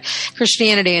mosque, it was, like,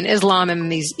 Christianity and Islam and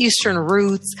these Eastern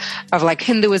roots of, like,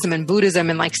 Hinduism and Buddhism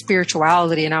and, like,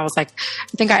 spirituality. And I was, like,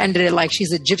 I think I ended it, like,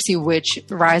 she's a gypsy witch,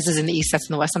 rises in the East, sets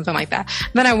in the West, something like that.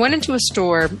 And then I went into a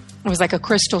store. It was, like, a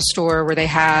crystal store where they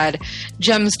had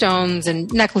gemstones and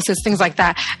necklaces, things like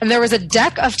that. And there was a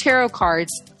deck of tarot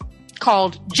cards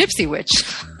called Gypsy Witch.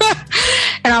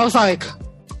 And I was, like...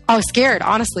 I was scared,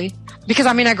 honestly, because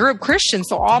I mean, I grew up Christian,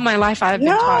 so all my life I've been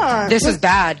taught this is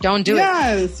bad. Don't do it.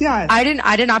 Yes.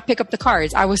 I did not pick up the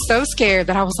cards. I was so scared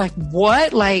that I was like,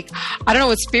 what? Like, I don't know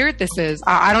what spirit this is.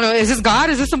 I don't know. Is this God?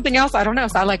 Is this something else? I don't know.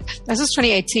 So this was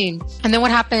 2018. And then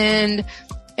what happened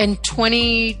in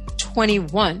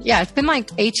 2021? Yeah, it's been like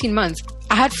 18 months.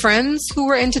 I had friends who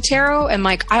were into tarot and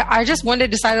like, I just one day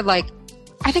decided like,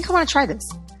 I think I want to try this.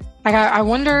 Like, I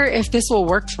wonder if this will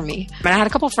work for me. And I had a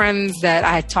couple friends that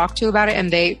I had talked to about it and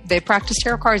they practiced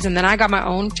tarot cards, and then I got my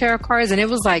own tarot cards, and it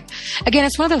was like, again,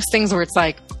 it's one of those things where it's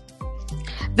like,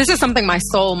 this is something my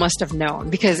soul must have known,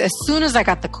 because as soon as I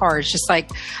got the cards, just like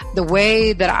the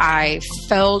way that I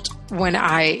felt when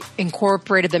I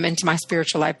incorporated them into my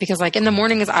spiritual life, because like in the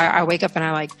mornings I wake up and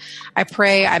I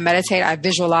pray, I meditate, I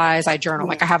visualize, I journal.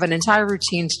 Like I have an entire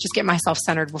routine to just get myself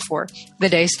centered before the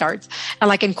day starts. And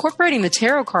like incorporating the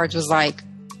tarot cards was like,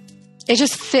 it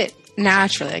just fit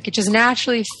naturally. Like it just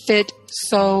naturally fit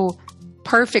so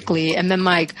perfectly. And then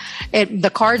like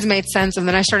the cards made sense. And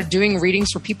then I started doing readings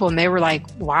for people and they were like,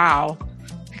 wow,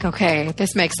 like, okay,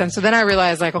 this makes sense. So then I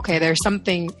realized like, okay, there's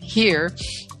something here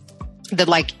that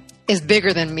like is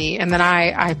bigger than me. And then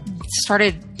I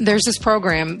started, there's this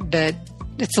program that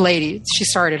it's a lady, she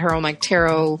started her own like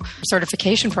tarot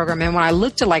certification program. And when I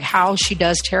looked at like how she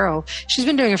does tarot, she's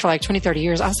been doing it for like 20, 30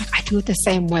 years. I was like, I do it the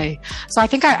same way. So I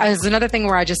think it was another thing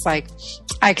where I just like,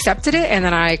 I accepted it. And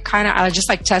then I just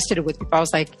like tested it with people. I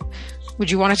was like, would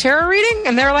you want a tarot reading?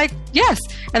 And they're like, yes.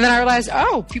 And then I realized,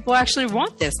 oh, people actually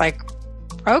want this. Like,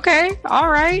 okay, all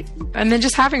right. And then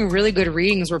just having really good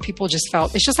readings where people just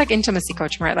felt, it's just like intimacy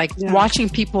coaching, right? Like watching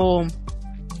people.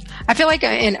 I feel like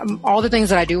in all the things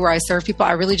that I do where I serve people,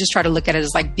 I really just try to look at it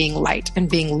as like being light and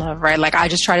being love, right? Like I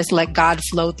just try to let God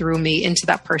flow through me into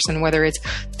that person, whether it's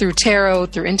through tarot,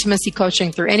 through intimacy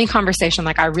coaching, through any conversation.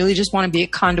 Like I really just want to be a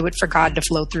conduit for God to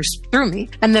flow through me.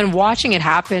 And then watching it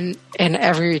happen in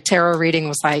every tarot reading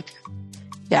was like,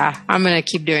 yeah, I'm going to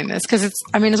keep doing this because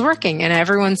it's working. And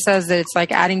everyone says that it's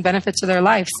like adding benefit to their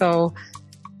life. So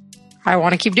I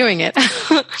want to keep doing it.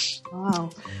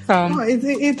 Wow.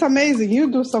 It's amazing.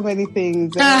 You do so many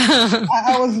things.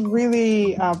 I was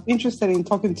really interested in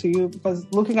talking to you because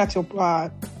looking at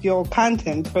your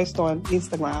content first on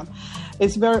Instagram,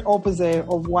 it's very opposite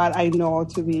of what I know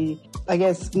to be, I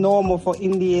guess, normal for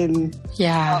Indian.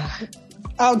 Yeah.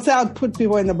 I'd put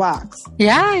people in the box.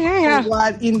 Yeah.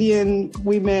 What Indian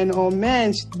women or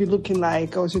men should be looking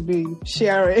like or should be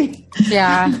sharing.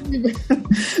 Yeah.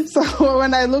 So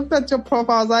when I looked at your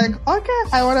profile, I was like, okay,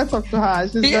 I want to talk to her.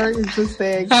 She's very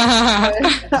interesting.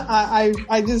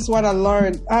 I just want to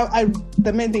learn.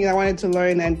 The main thing I wanted to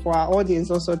learn, and for our audience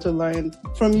also to learn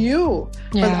from you.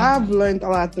 Because I've learned a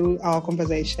lot through our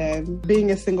conversation. Being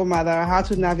a single mother, how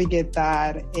to navigate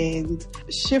that, and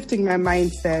shifting my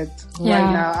mindset.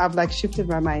 Right now, I've like shifted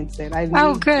my mindset. I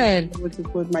good. To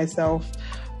put myself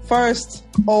first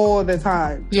all the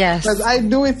time. Yes. Because I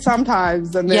do it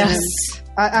sometimes, and then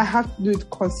I have to do it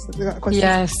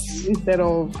consistently instead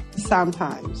of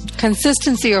sometimes.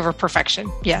 Consistency over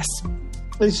perfection. Yes.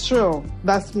 It's true.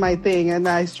 That's my thing, and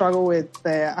I struggle with.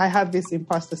 I have this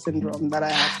imposter syndrome that I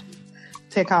have to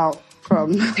take out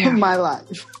from my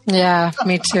life. Yeah,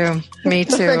 me too. Me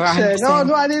too. No,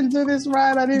 I didn't do this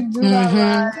right. I didn't do that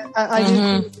right. I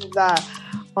didn't do that.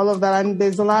 All of that. And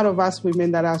there's a lot of us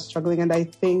women that are struggling. And I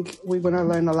think we're going to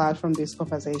learn a lot from this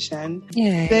conversation.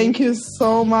 Yay. Thank you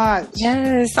so much.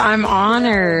 Yes, I'm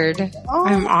honored.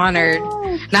 I'm honored.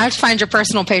 Now I have to find your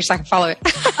personal page so I can follow it.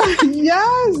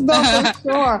 Yes, no, for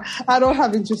sure. I don't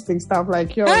have interesting stuff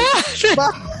like yours.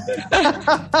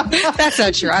 That's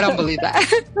not true. I don't believe that.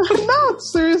 No,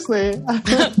 seriously.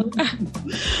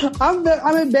 I'm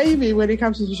a baby when it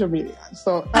comes to social media.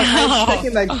 So I'm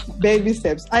taking like baby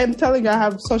steps. I am telling you, I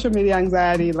have social media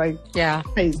anxiety like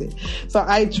crazy. So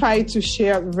I try to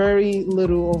share very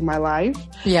little of my life.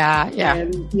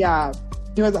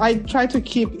 Because I try to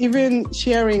keep even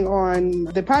sharing on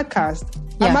the podcast.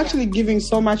 I'm actually giving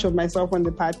so much of myself on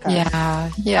the podcast.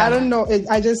 I don't know.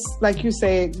 I just, like you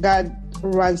say, God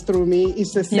runs through me.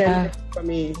 It's the same for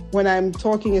me. When I'm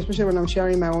talking, especially when I'm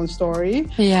sharing my own story.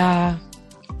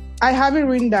 I have it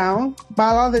written down,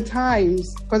 but a lot of the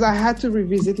times, because I had to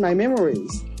revisit my memories.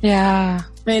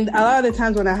 And a lot of the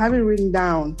times when I have it written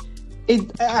down,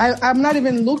 I'm not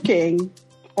even looking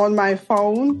on my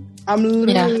phone. I'm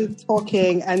literally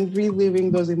talking and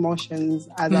reliving those emotions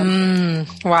as I'm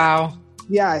wow.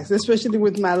 Yes, especially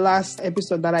with my last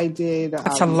episode that I did.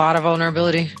 That's a lot of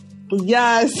vulnerability.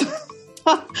 Yes.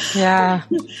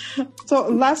 So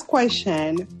last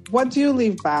question. What do you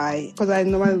live by? Because I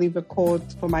normally leave a quote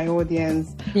for my audience.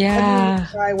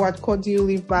 What quote do you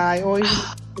live by? Or even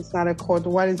if it's not a quote,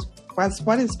 what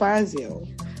inspires you?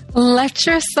 Let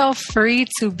yourself free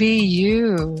to be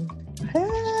you.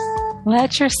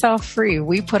 Let yourself free.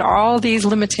 We put all these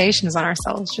limitations on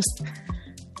ourselves. Just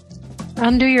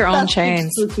undo your own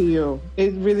chains. Speaks true to you.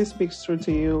 It really speaks true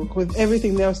to you. With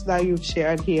everything else that you've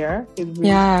shared here. It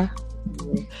really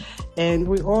and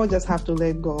we all just have to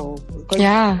let go.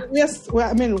 Yes,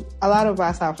 I mean, a lot of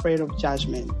us are afraid of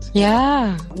judgment.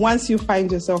 Once you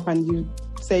find yourself and you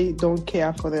say don't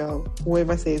care for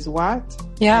whoever says what.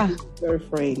 It's very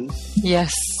freeing.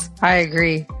 Yes, I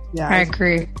agree. I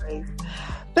agree.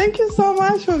 Thank you so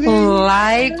much for being here.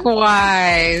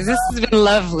 Likewise. This has been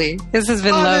lovely. This has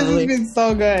been been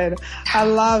so good. I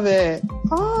love it.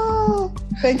 Oh,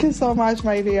 thank you so much,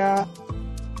 my dear.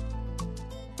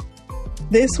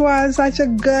 This was such a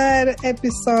good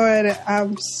episode.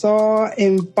 I'm so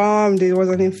embalmed. It was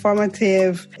an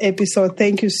informative episode.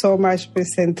 Thank you so much,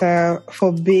 Preseta,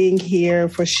 for being here,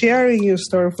 for sharing your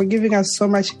story, for giving us so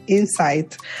much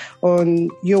insight on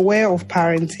your way of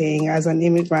parenting as an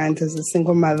immigrant, as a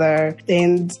single mother,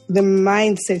 and the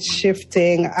mindset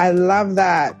shifting. I love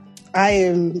that. I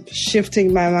am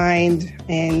shifting my mind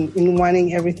and in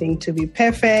wanting everything to be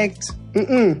perfect.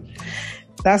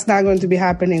 That's not going to be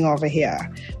happening over here.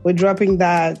 We're dropping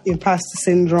that imposter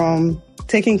syndrome,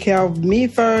 taking care of me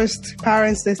first.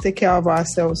 Parents, let's take care of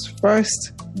ourselves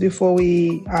first before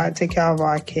we take care of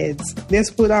our kids.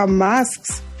 Let's put our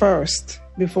masks first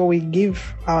before we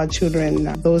give our children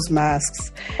those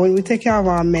masks. When we take care of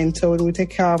our mental, when we take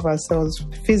care of ourselves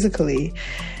physically,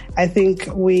 I think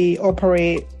we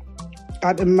operate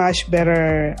at a much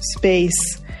better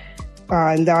space,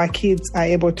 and our kids are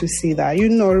able to see that.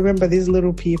 Remember these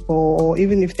little people, or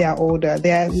even if they are older,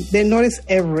 they notice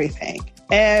everything,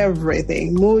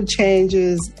 mood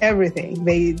changes, everything.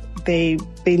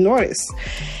 They notice.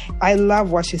 I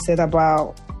love what she said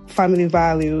about family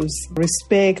values: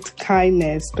 respect,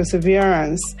 kindness,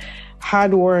 perseverance,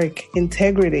 hard work,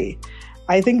 integrity.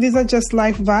 I think these are just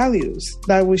life values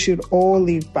that we should all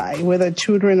live by, whether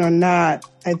children or not.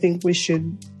 I think we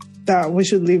should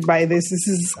live by this. This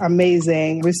is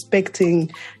amazing.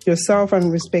 Respecting yourself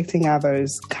and respecting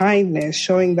others. Kindness,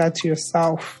 showing that to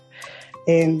yourself.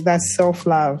 And that's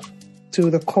self-love to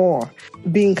the core.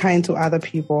 Being kind to other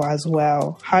people as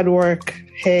well. Hard work.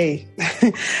 Hey,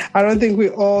 I don't think we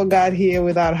all got here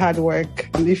without hard work.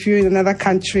 If you're in another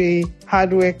country,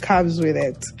 hard work comes with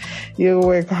it. You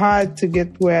work hard to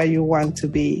get where you want to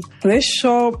be. Let's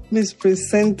show Miss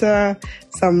Preseta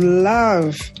some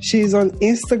love. She's on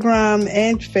Instagram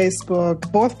and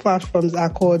Facebook. Both platforms are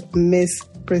called Miss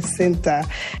Preseta.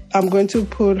 I'm going to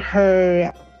put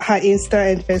her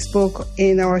Insta and Facebook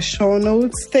in our show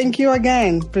notes. Thank you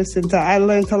again, Preseta. I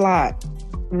learned a lot,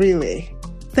 really.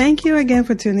 Thank you again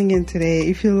for tuning in today.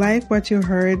 If you like what you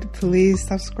heard, please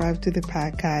subscribe to the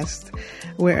podcast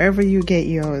wherever you get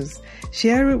yours.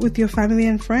 Share it with your family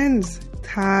and friends.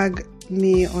 Tag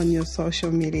me on your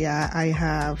social media. I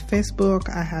have Facebook,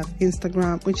 I have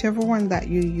Instagram, whichever one that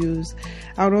you use.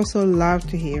 I would also love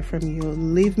to hear from you.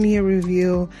 Leave me a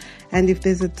review. And if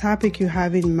there's a topic you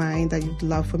have in mind that you'd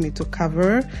love for me to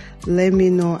cover, let me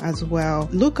know as well.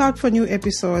 Look out for new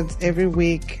episodes every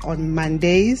week on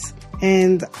Mondays.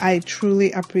 And I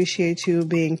truly appreciate you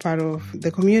being part of the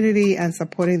community and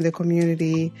supporting the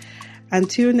community.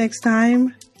 Until next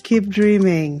time, keep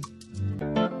dreaming.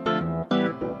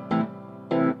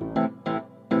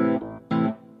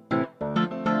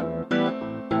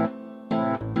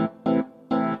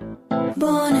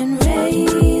 Born